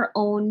our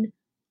own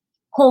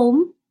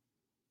home,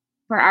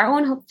 for our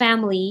own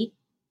family,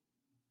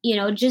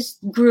 just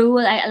grew.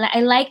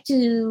 I like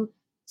to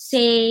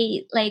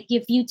say, like,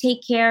 if you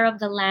take care of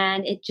the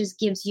land, it just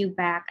gives you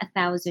back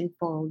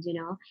 1,000-fold,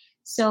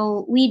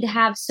 So we'd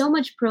have so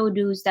much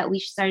produce that we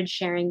started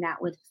sharing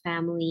that with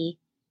family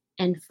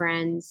and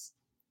friends.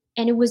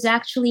 And it was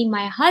actually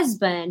my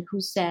husband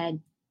who said,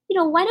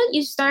 why don't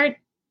you start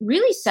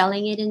really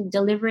selling it and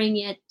delivering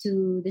it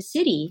to the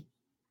city,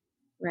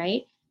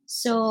 right?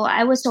 So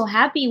I was so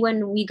happy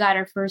when we got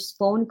our first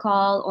phone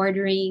call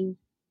ordering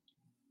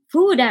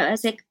food. I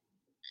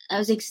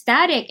was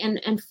ecstatic.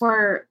 And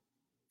for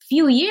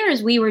few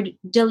years, we were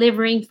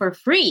delivering for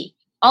free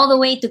all the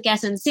way to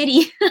Quezon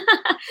City.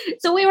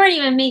 So we weren't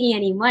even making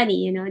any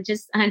money,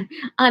 just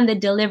on the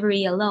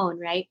delivery alone,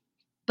 right?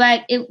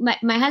 But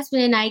my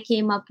husband and I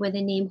came up with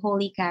the name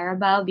Holy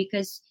Carabao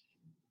because,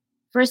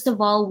 first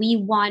of all, we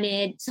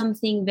wanted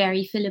something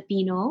very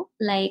Filipino,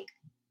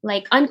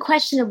 like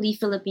unquestionably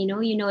Filipino.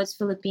 It's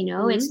Filipino.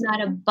 Mm-hmm. It's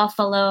not a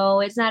buffalo.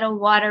 It's not a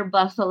water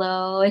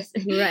buffalo. It's,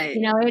 right.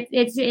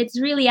 It's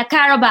really a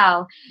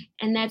Carabao,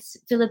 and that's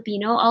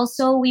Filipino.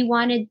 Also, we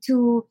wanted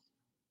to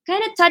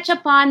kind of touch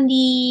upon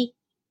the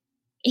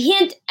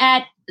hint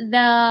at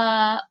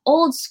the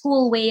old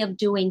school way of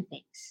doing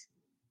things,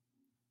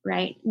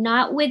 right?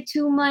 Not with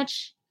too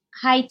much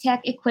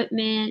high-tech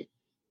equipment,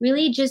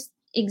 really just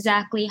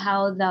exactly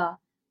how the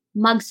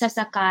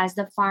magsasakas,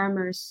 the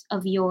farmers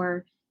of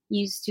yore,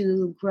 used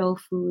to grow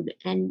food,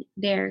 and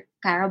their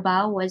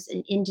Carabao was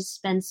an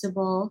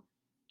indispensable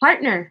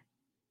partner.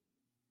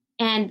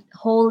 And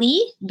holy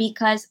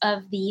because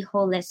of the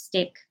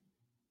holistic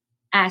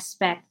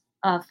aspect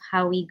of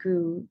how we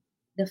grew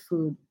the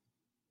food.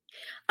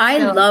 I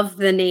love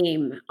the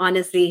name,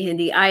 honestly,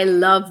 Hindi. I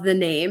love the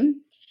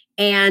name.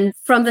 And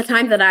from the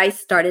time that I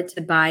started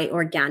to buy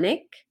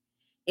organic,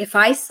 if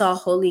I saw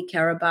Holy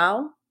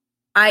Carabao,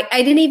 I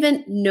didn't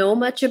even know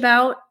much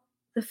about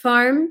the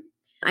farm.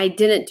 I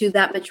didn't do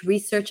that much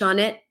research on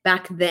it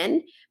back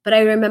then. But I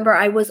remember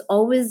I was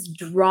always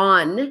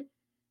drawn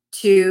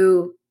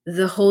to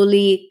the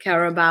Holy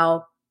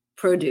Carabao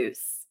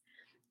produce.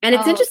 And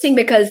it's interesting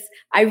because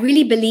I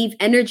really believe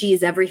energy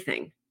is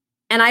everything.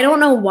 And I don't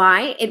know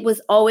why. It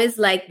was always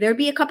like there'd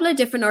be a couple of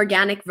different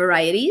organic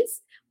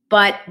varieties.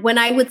 But when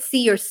I would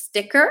see your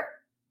sticker,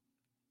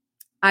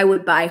 I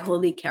would buy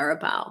Holy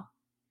Carabao.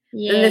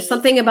 Yay. And there's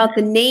something about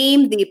the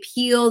name, the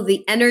appeal,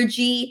 the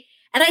energy.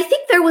 And I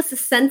think there was a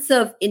sense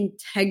of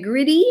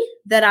integrity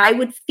that I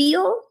would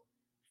feel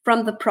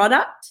from the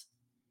product.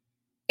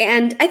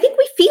 And I think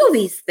we feel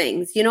these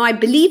things. I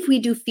believe we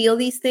do feel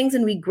these things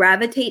and we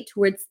gravitate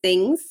towards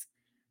things,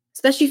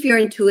 especially if you're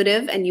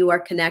intuitive and you are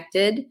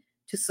connected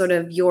to sort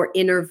of your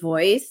inner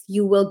voice.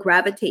 You will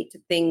gravitate to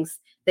things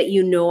that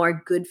you know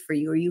are good for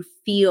you or you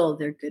feel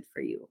they're good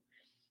for you.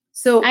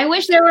 So I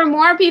wish there were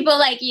more people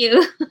like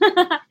you.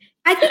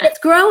 I think it's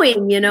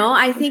growing,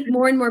 I think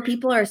more and more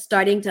people are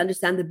starting to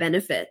understand the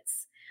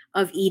benefits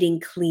of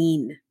eating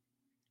clean,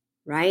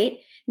 right?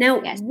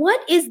 Now, yes. What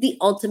is the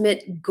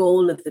ultimate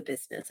goal of the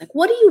business? Like,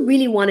 what do you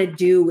really want to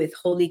do with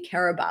Holy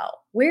Carabao?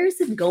 Where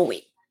is it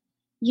going?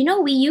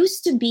 We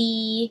used to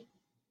be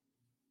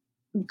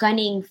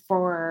gunning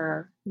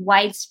for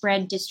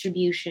widespread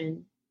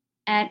distribution.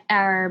 At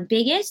our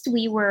biggest,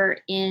 we were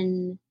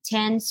in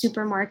 10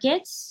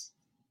 supermarkets,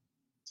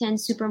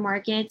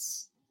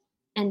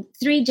 and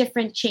 3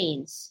 different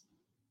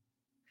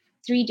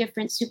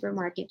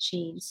supermarket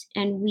chains.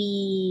 And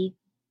we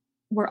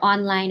were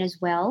online as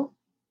well.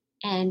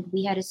 And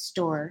we had a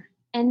store.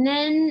 And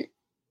then,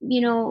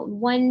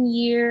 1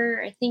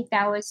 year, I think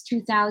that was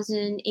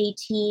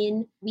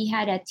 2018, we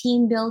had a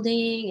team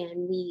building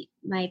and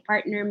my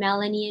partner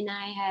Melanie and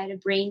I had a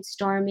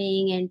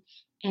brainstorming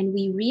and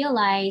we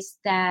realized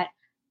that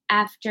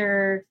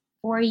after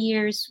 4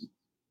 years,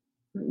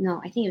 no,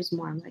 I think it was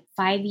more like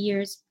 5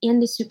 years in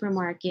the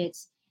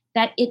supermarkets,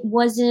 that it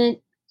wasn't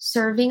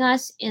serving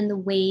us in the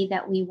way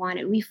that we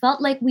wanted. We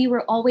felt like we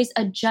were always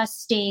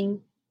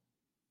adjusting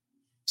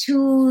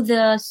to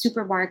the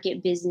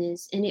supermarket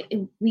business, and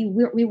we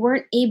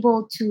weren't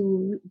able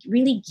to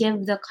really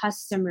give the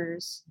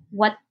customers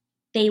what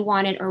they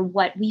wanted or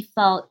what we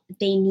felt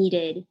they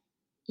needed.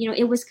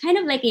 It was kind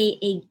of like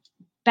a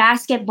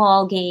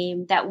basketball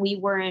game that we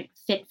weren't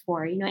fit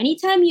for.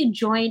 Anytime you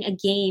join a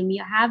game,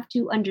 you have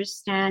to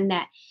understand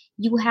that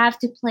you have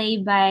to play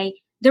by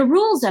the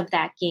rules of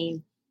that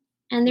game.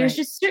 And there's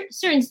just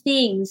certain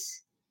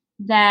things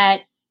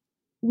that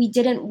we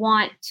didn't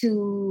want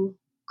to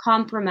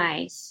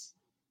compromise.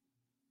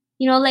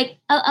 Like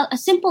a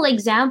simple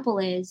example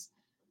is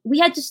we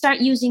had to start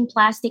using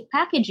plastic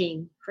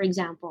packaging, for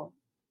example,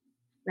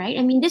 right?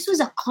 I mean, this was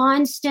a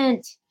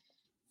constant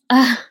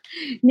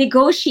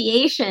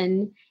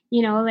negotiation,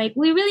 like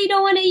we really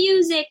don't want to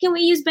use it. Can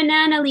we use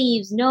banana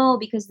leaves? No,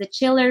 because the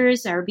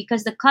chillers or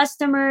because the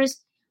customers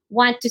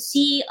want to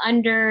see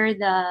under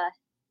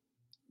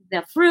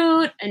the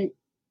fruit and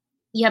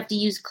you have to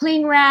use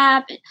cling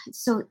wrap.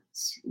 So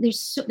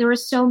there were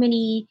so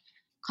many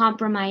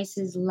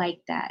compromises like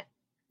that.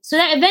 So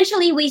that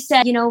eventually we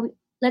said,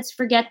 let's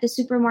forget the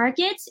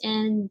supermarkets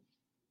and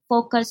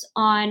focus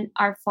on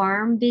our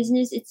farm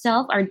business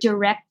itself, our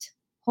direct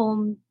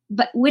home,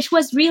 but which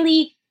was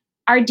really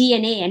our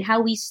DNA and how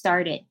we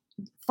started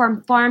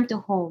from farm to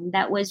home.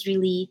 That was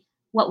really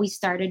what we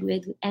started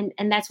with. And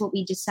that's what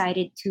we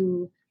decided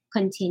to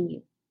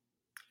continue.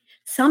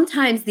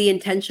 Sometimes the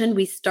intention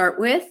we start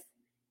with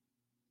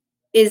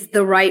is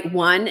the right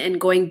one, and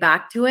going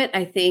back to it,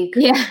 I think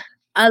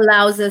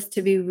allows us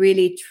to be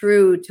really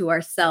true to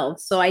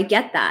ourselves. So I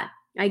get that.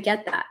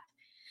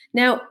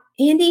 Now,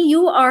 Andy,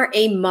 you are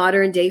a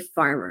modern day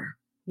farmer.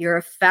 You're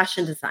a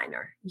fashion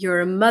designer.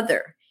 You're a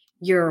mother.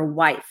 You're a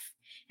wife.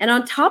 And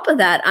on top of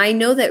that, I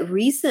know that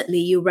recently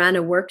you ran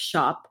a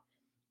workshop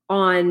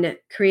on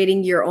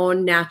creating your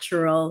own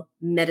natural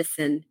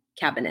medicine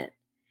cabinet.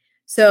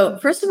 So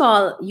first of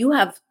all, you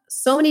have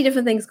so many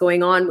different things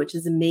going on, which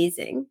is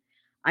amazing.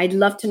 I'd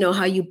love to know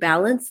how you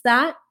balance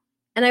that.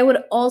 And I would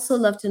also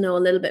love to know a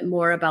little bit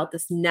more about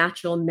this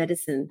natural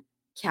medicine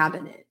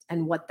cabinet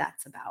and what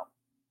that's about.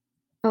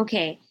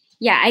 Okay.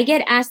 Yeah, I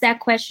get asked that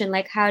question,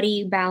 like, how do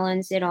you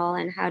balance it all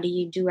and how do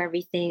you do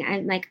everything?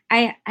 And like,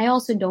 I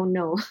also don't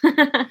know.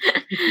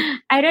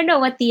 I don't know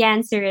what the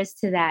answer is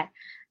to that.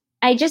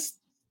 I just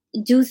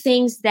do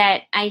things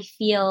that I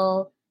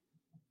feel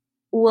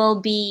will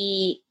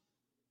be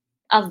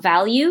of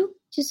value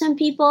to some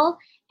people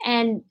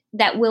and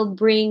that will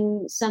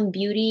bring some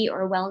beauty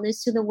or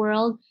wellness to the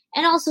world.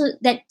 And also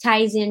that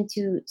ties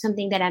into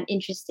something that I'm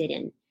interested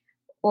in,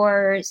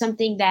 or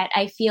something that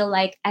I feel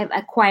like I've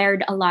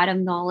acquired a lot of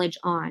knowledge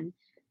on,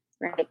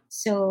 right?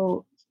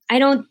 So I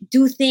don't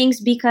do things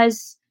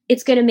because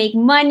it's going to make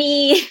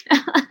money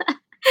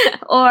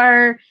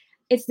or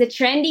it's the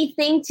trendy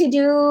thing to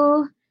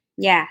do.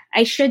 Yeah,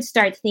 I should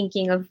start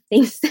thinking of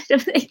things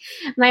that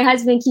my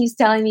husband keeps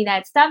telling me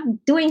that. Stop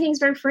doing things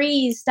for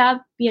free.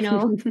 Stop,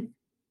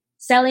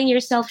 selling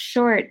yourself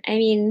short. I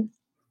mean,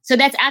 so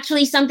that's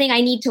actually something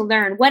I need to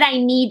learn. What I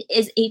need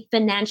is a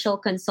financial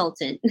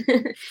consultant.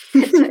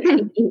 That's what I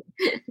need.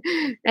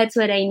 That's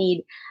what I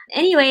need.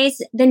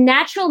 Anyways, the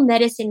natural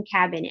medicine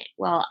cabinet.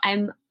 Well,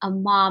 I'm a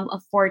mom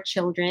of 4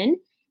 children.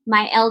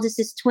 My eldest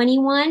is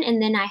 21,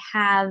 and then I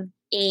have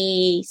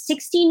a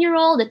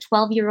 16-year-old, a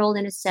 12-year-old,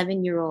 and a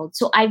 7-year-old.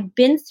 So I've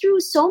been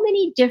through so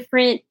many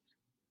different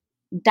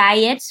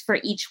diets for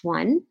each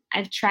one.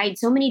 I've tried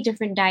so many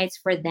different diets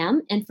for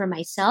them and for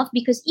myself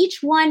because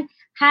each one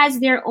has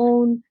their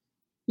own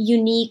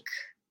unique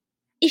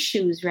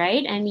issues,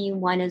 right? I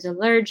mean, one is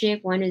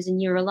allergic, one is a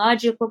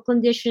neurological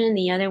condition,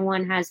 the other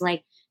one has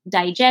like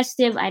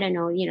digestive, I don't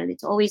know,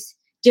 it's always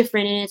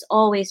different and it's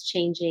always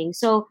changing.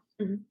 So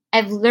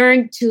I've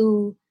learned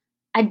to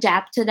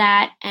adapt to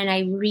that, and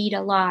I read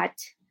a lot.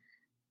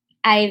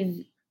 I've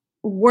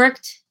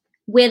worked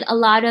with a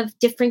lot of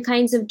different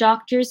kinds of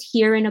doctors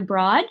here and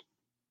abroad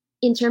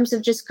in terms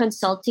of just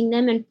consulting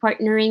them and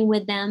partnering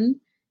with them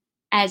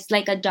as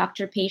like a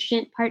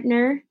doctor-patient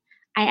partner.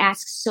 I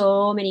ask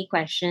so many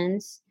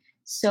questions.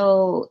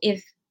 So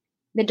if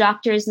the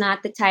doctor is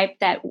not the type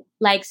that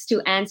likes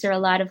to answer a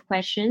lot of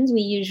questions,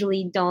 we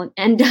usually don't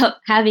end up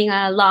having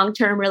a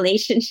long-term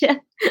relationship.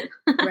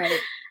 Right.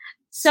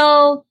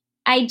 So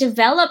I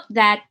developed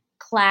that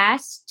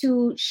class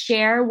to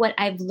share what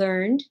I've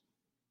learned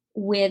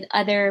with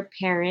other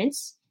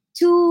parents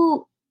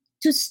to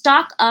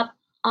stock up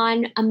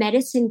on a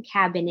medicine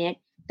cabinet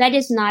that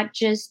is not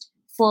just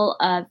full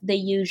of the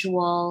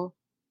usual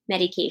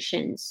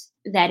medications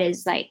that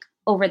is like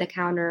over the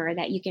counter or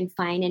that you can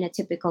find in a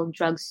typical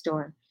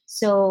drugstore.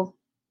 So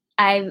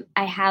I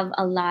have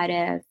a lot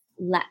of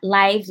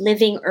live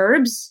living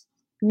herbs,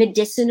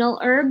 medicinal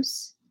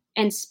herbs,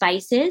 and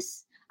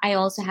spices. I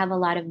also have a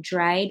lot of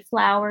dried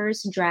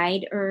flowers,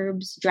 dried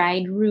herbs,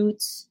 dried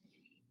roots.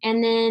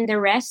 And then the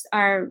rest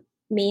are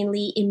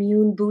mainly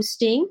immune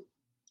boosting,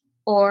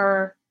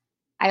 or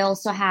I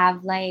also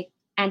have like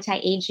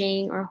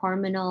anti-aging or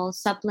hormonal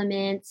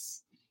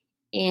supplements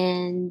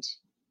and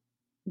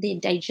the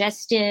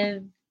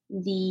digestive,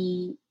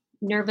 the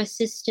nervous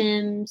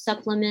system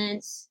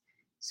supplements.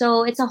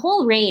 So it's a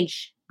whole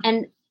range.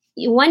 And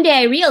one day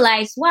I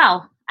realized,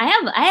 wow, I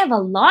have a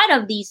lot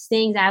of these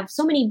things. I have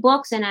so many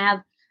books and I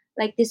have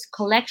like this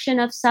collection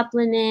of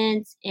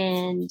supplements,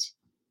 and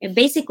I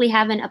basically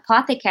have an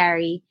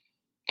apothecary,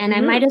 and I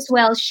might as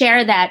well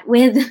share that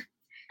with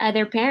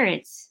other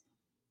parents.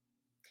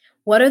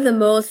 What are the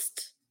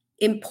most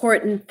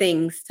important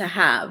things to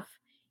have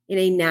in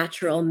a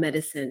natural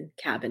medicine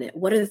cabinet?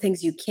 What are the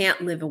things you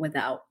can't live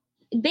without?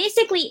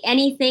 Basically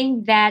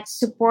anything that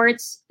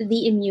supports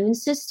the immune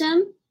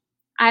system.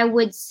 I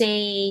would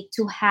say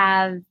to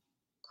have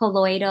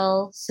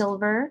colloidal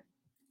silver,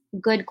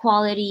 good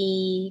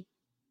quality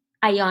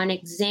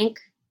ionic zinc,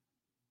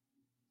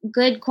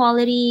 good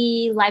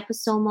quality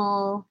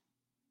liposomal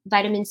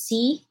vitamin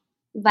C,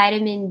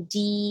 vitamin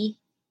D,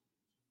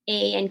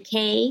 A, and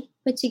K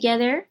put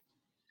together.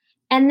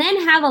 And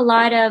then have a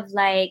lot of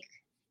like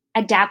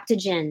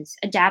adaptogens.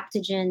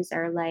 Adaptogens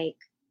are like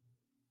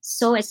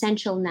so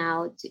essential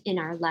now in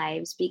our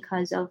lives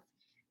because of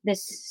the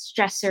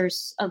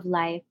stressors of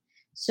life.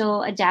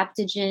 So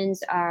adaptogens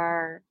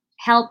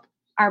help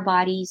our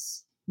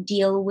bodies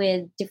deal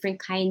with different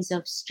kinds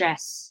of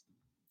stress,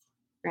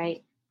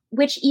 right?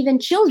 Which even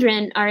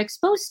children are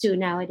exposed to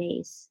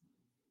nowadays.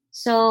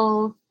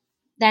 So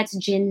that's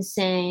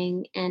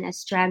ginseng and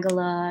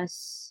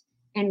astragalus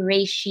and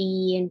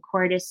reishi and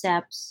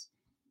cordyceps,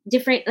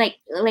 different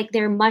like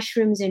they're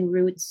mushrooms and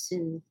roots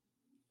and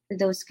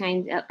those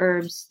kinds of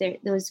herbs.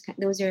 Those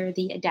are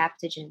the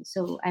adaptogens.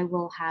 So I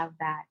will have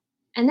that.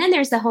 And then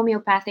there's the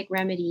homeopathic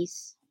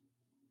remedies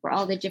for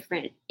all the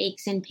different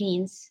aches and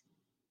pains.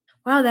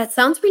 Wow, that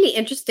sounds really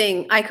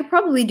interesting. I could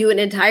probably do an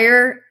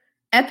entire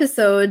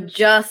episode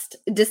just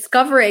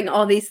discovering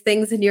all these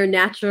things in your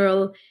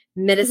natural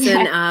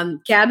medicine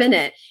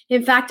cabinet.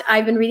 In fact,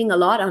 I've been reading a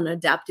lot on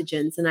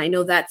adaptogens, and I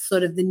know that's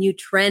sort of the new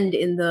trend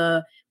in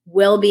the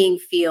well-being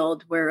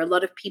field, where a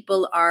lot of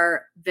people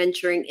are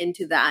venturing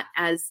into that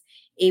as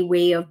a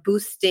way of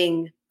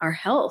boosting our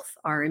health,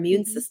 our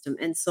immune system,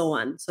 and so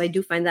on. So I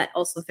do find that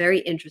also very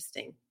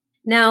interesting.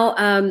 Now,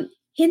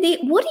 Hindi,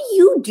 what do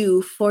you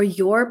do for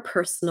your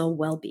personal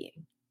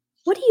well-being?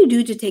 What do you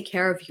do to take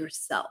care of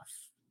yourself?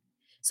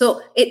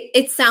 So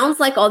it sounds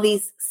like all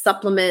these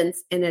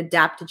supplements and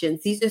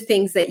adaptogens, these are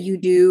things that you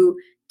do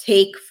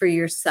take for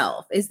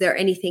yourself. Is there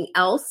anything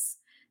else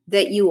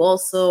that you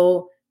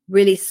also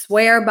really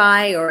swear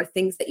by, or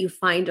things that you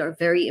find are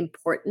very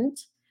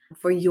important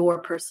for your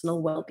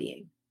personal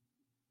well-being?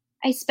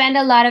 I spend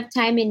a lot of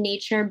time in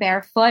nature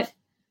barefoot.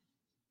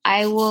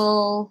 I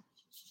will,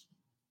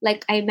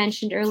 like I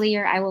mentioned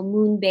earlier, I will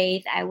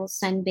moonbathe, I will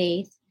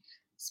sunbathe.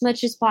 As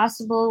much as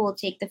possible, we'll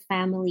take the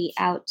family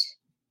out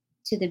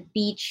to the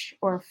beach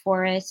or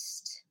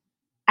forest.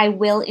 I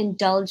will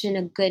indulge in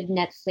a good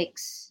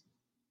Netflix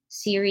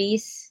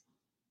series.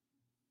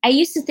 I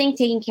used to think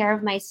taking care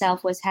of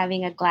myself was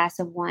having a glass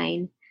of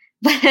wine,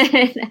 but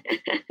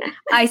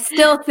I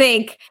still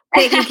think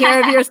taking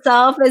care of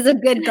yourself is a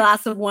good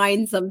glass of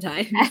wine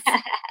sometimes.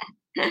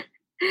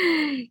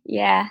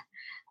 Yeah.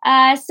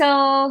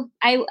 So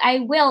I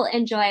will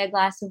enjoy a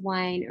glass of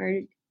wine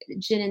or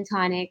gin and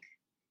tonic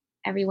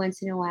every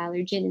once in a while,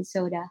 or gin and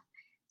soda.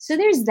 So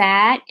there's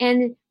that.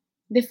 And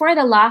before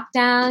the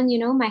lockdown,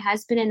 my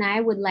husband and I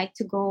would like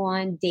to go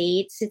on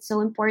dates. It's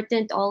so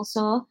important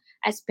also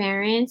as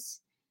parents,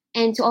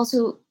 and to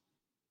also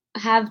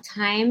have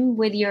time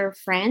with your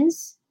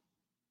friends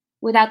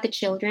without the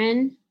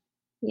children.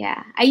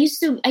 Yeah. I used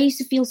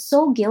to feel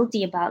so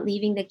guilty about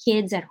leaving the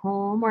kids at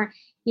home, or,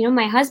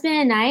 my husband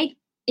and I,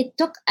 it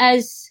took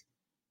us,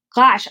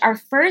 our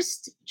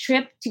first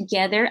trip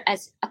together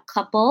as a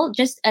couple,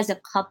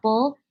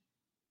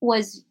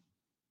 was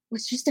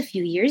just a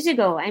few years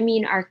ago. I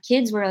mean, our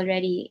kids were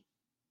already,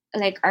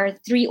 like, our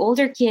 3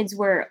 older kids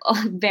were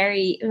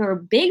big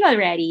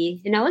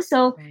already,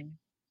 so Right.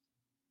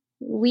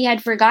 we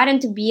had forgotten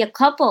to be a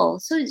couple.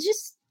 So it's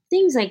just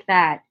things like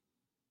that.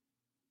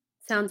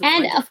 Sounds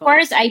And wonderful. of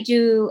course, I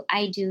do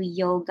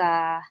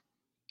yoga,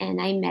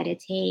 and I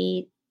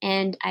meditate,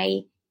 and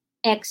I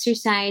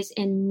exercise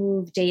and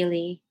move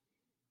daily.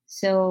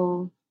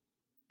 So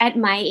at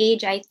my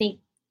age, I think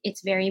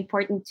it's very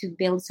important to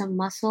build some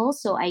muscle.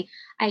 So I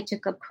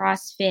took up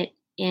CrossFit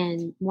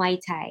and Muay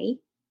Thai.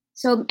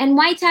 So, and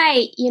Muay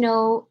Thai,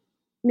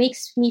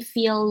 makes me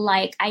feel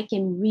like I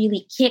can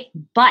really kick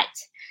butt.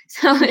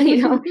 So,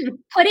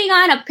 putting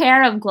on a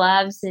pair of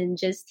gloves and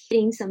just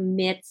hitting some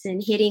mitts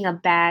and hitting a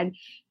bag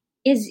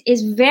is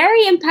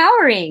very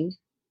empowering.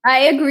 I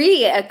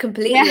agree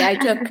completely. Yeah.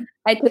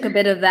 I took a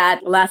bit of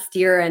that last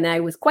year, and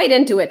I was quite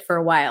into it for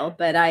a while,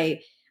 but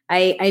I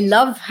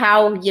love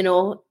how,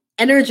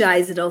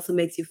 energized it also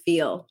makes you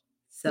feel.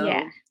 So,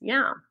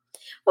 yeah.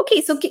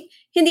 Okay, so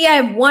Hindi, I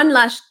have one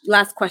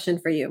last question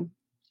for you.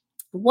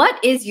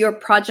 What is your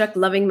Project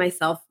Loving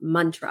Myself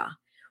mantra?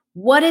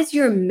 What is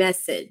your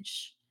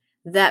message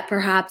that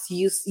perhaps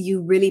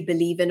you really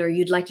believe in, or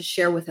you'd like to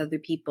share with other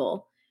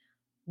people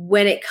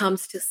when it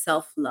comes to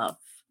self-love?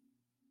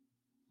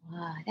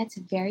 Wow, that's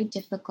a very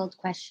difficult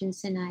question,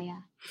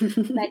 Sanaya.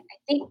 But I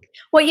think...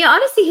 Well, yeah,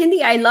 honestly,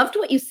 Hindi, I loved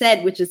what you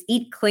said, which is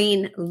eat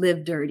clean,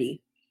 live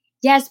dirty.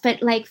 Yes,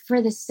 but like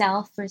for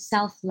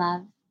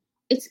self-love,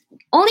 it's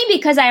only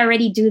because I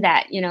already do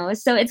that,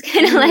 so it's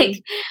kind of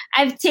like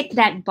I've ticked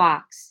that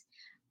box.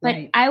 But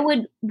right. I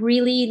would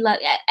really love,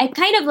 I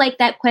kind of like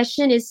that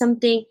question is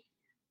something,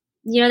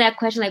 that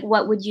question, like,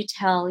 what would you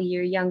tell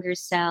your younger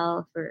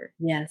self? Or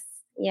yes.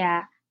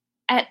 Yeah.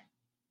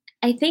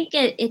 I think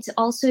it's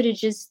also to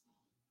just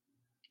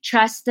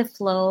trust the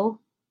flow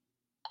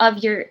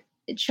of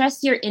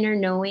trust your inner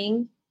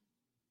knowing.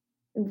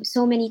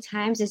 So many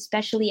times,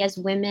 especially as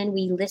women,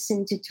 we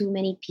listen to too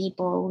many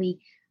people. We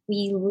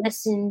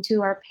listen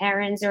to our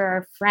parents or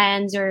our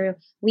friends, or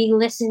we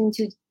listen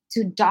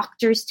to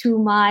doctors too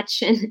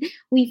much. And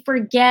we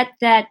forget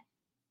that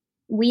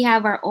we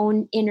have our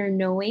own inner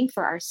knowing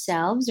for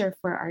ourselves or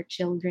for our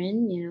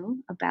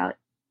children, about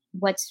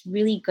what's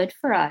really good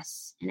for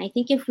us. And I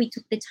think if we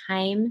took the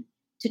time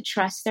to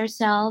trust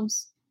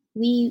ourselves,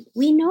 we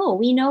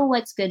know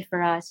what's good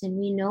for us, and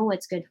we know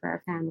what's good for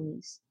our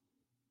families.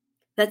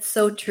 That's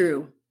so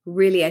true.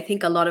 Really, I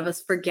think a lot of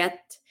us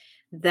forget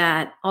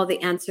that all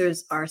the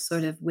answers are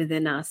sort of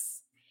within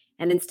us.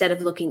 And instead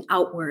of looking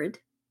outward,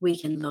 we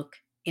can look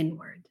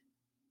inward.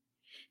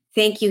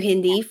 Thank you,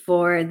 Hindi,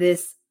 for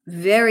this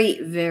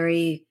very,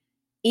 very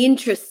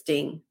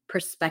interesting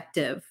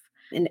perspective,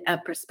 and a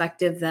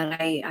perspective that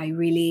I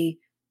really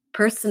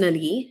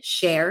personally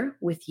share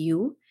with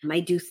you. I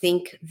do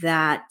think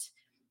that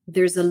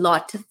there's a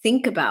lot to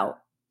think about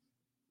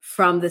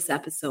from this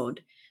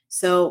episode.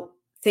 So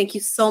thank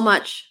you so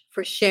much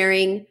for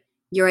sharing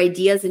your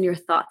ideas and your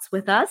thoughts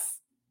with us.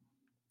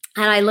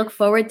 And I look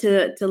forward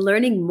to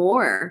learning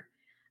more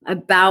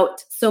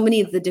about so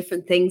many of the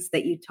different things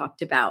that you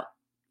talked about.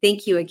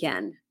 Thank you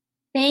again.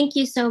 Thank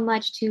you so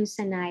much too,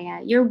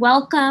 Sanaya. You're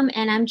welcome,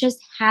 and I'm just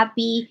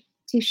happy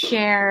to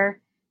share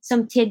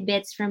some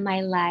tidbits from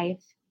my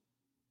life.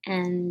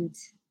 And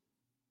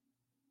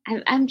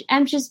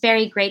I'm just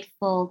very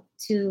grateful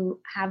to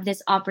have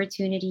this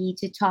opportunity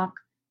to talk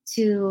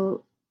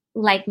to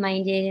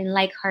like-minded and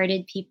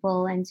like-hearted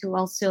people and to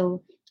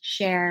also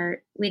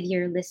share with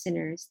your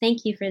listeners.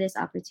 Thank you for this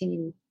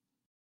opportunity.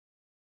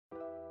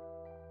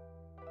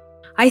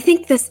 I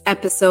think this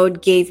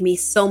episode gave me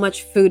so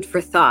much food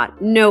for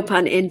thought, no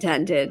pun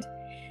intended.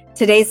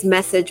 Today's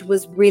message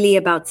was really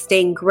about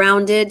staying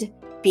grounded,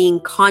 being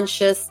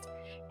conscious,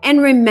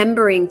 and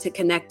remembering to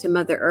connect to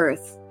Mother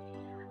Earth.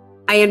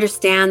 I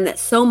understand that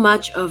so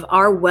much of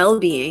our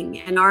well-being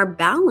and our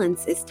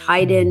balance is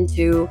tied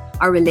into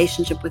our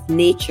relationship with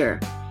nature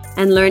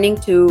and learning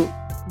to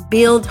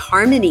build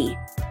harmony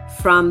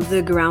from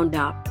the ground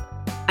up.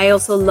 I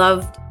also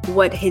loved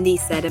what Hindi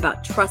said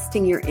about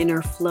trusting your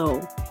inner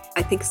flow.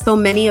 I think so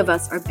many of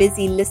us are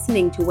busy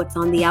listening to what's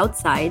on the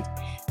outside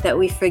that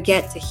we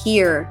forget to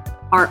hear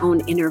our own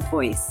inner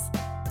voice.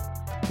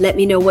 Let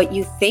me know what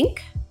you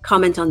think.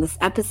 Comment on this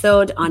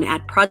episode on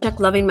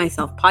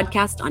 @ProjectLovingMyself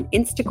Podcast on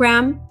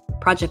Instagram,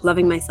 Project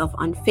Loving Myself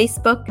on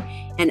Facebook,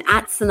 and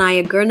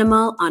 @Sanaya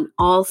Gurnamal on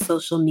all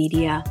social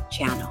media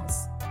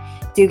channels.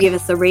 Do give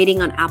us a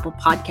rating on Apple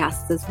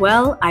Podcasts as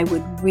well. I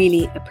would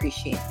really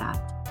appreciate that.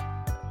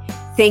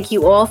 Thank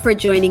you all for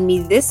joining me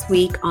this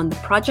week on the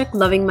Project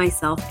Loving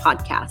Myself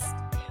podcast,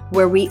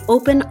 where we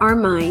open our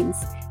minds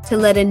to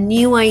let in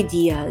new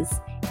ideas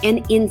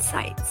and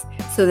insights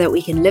so that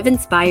we can live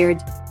inspired,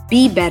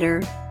 be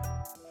better,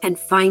 and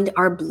find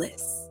our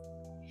bliss.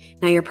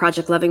 Now, your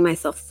Project Loving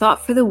Myself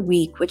thought for the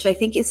week, which I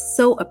think is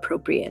so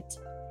appropriate.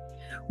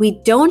 We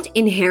don't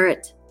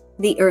inherit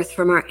the earth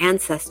from our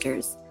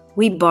ancestors.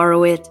 We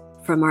borrow it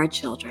from our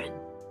children.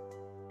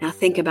 Now,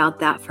 think about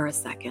that for a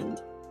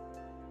second.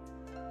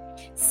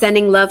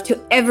 Sending love to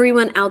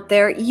everyone out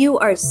there. You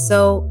are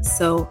so,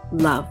 so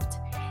loved.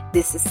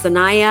 This is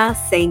Sanaya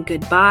saying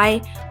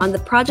goodbye on the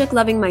Project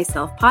Loving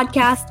Myself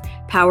podcast,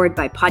 powered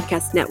by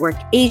Podcast Network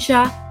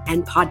Asia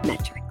and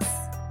Podmetrics.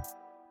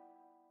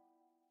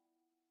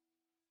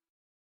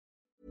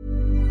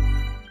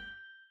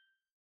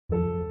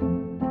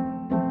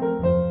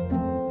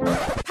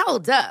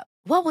 Hold up.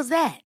 What was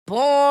that?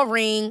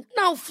 Boring.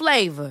 No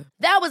flavor.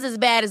 That was as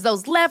bad as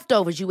those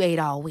leftovers you ate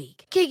all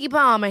week. Keke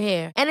Palmer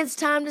here, and it's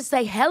time to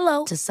say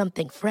hello to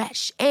something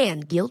fresh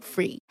and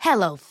guilt-free.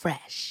 Hello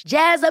Fresh.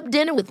 Jazz up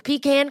dinner with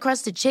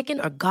pecan-crusted chicken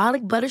or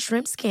garlic butter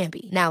shrimp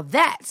scampi. Now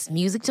that's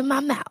music to my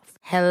mouth.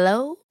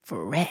 Hello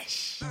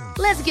Fresh.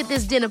 Let's get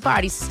this dinner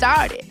party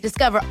started.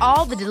 Discover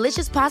all the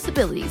delicious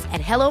possibilities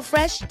at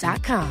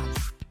HelloFresh.com.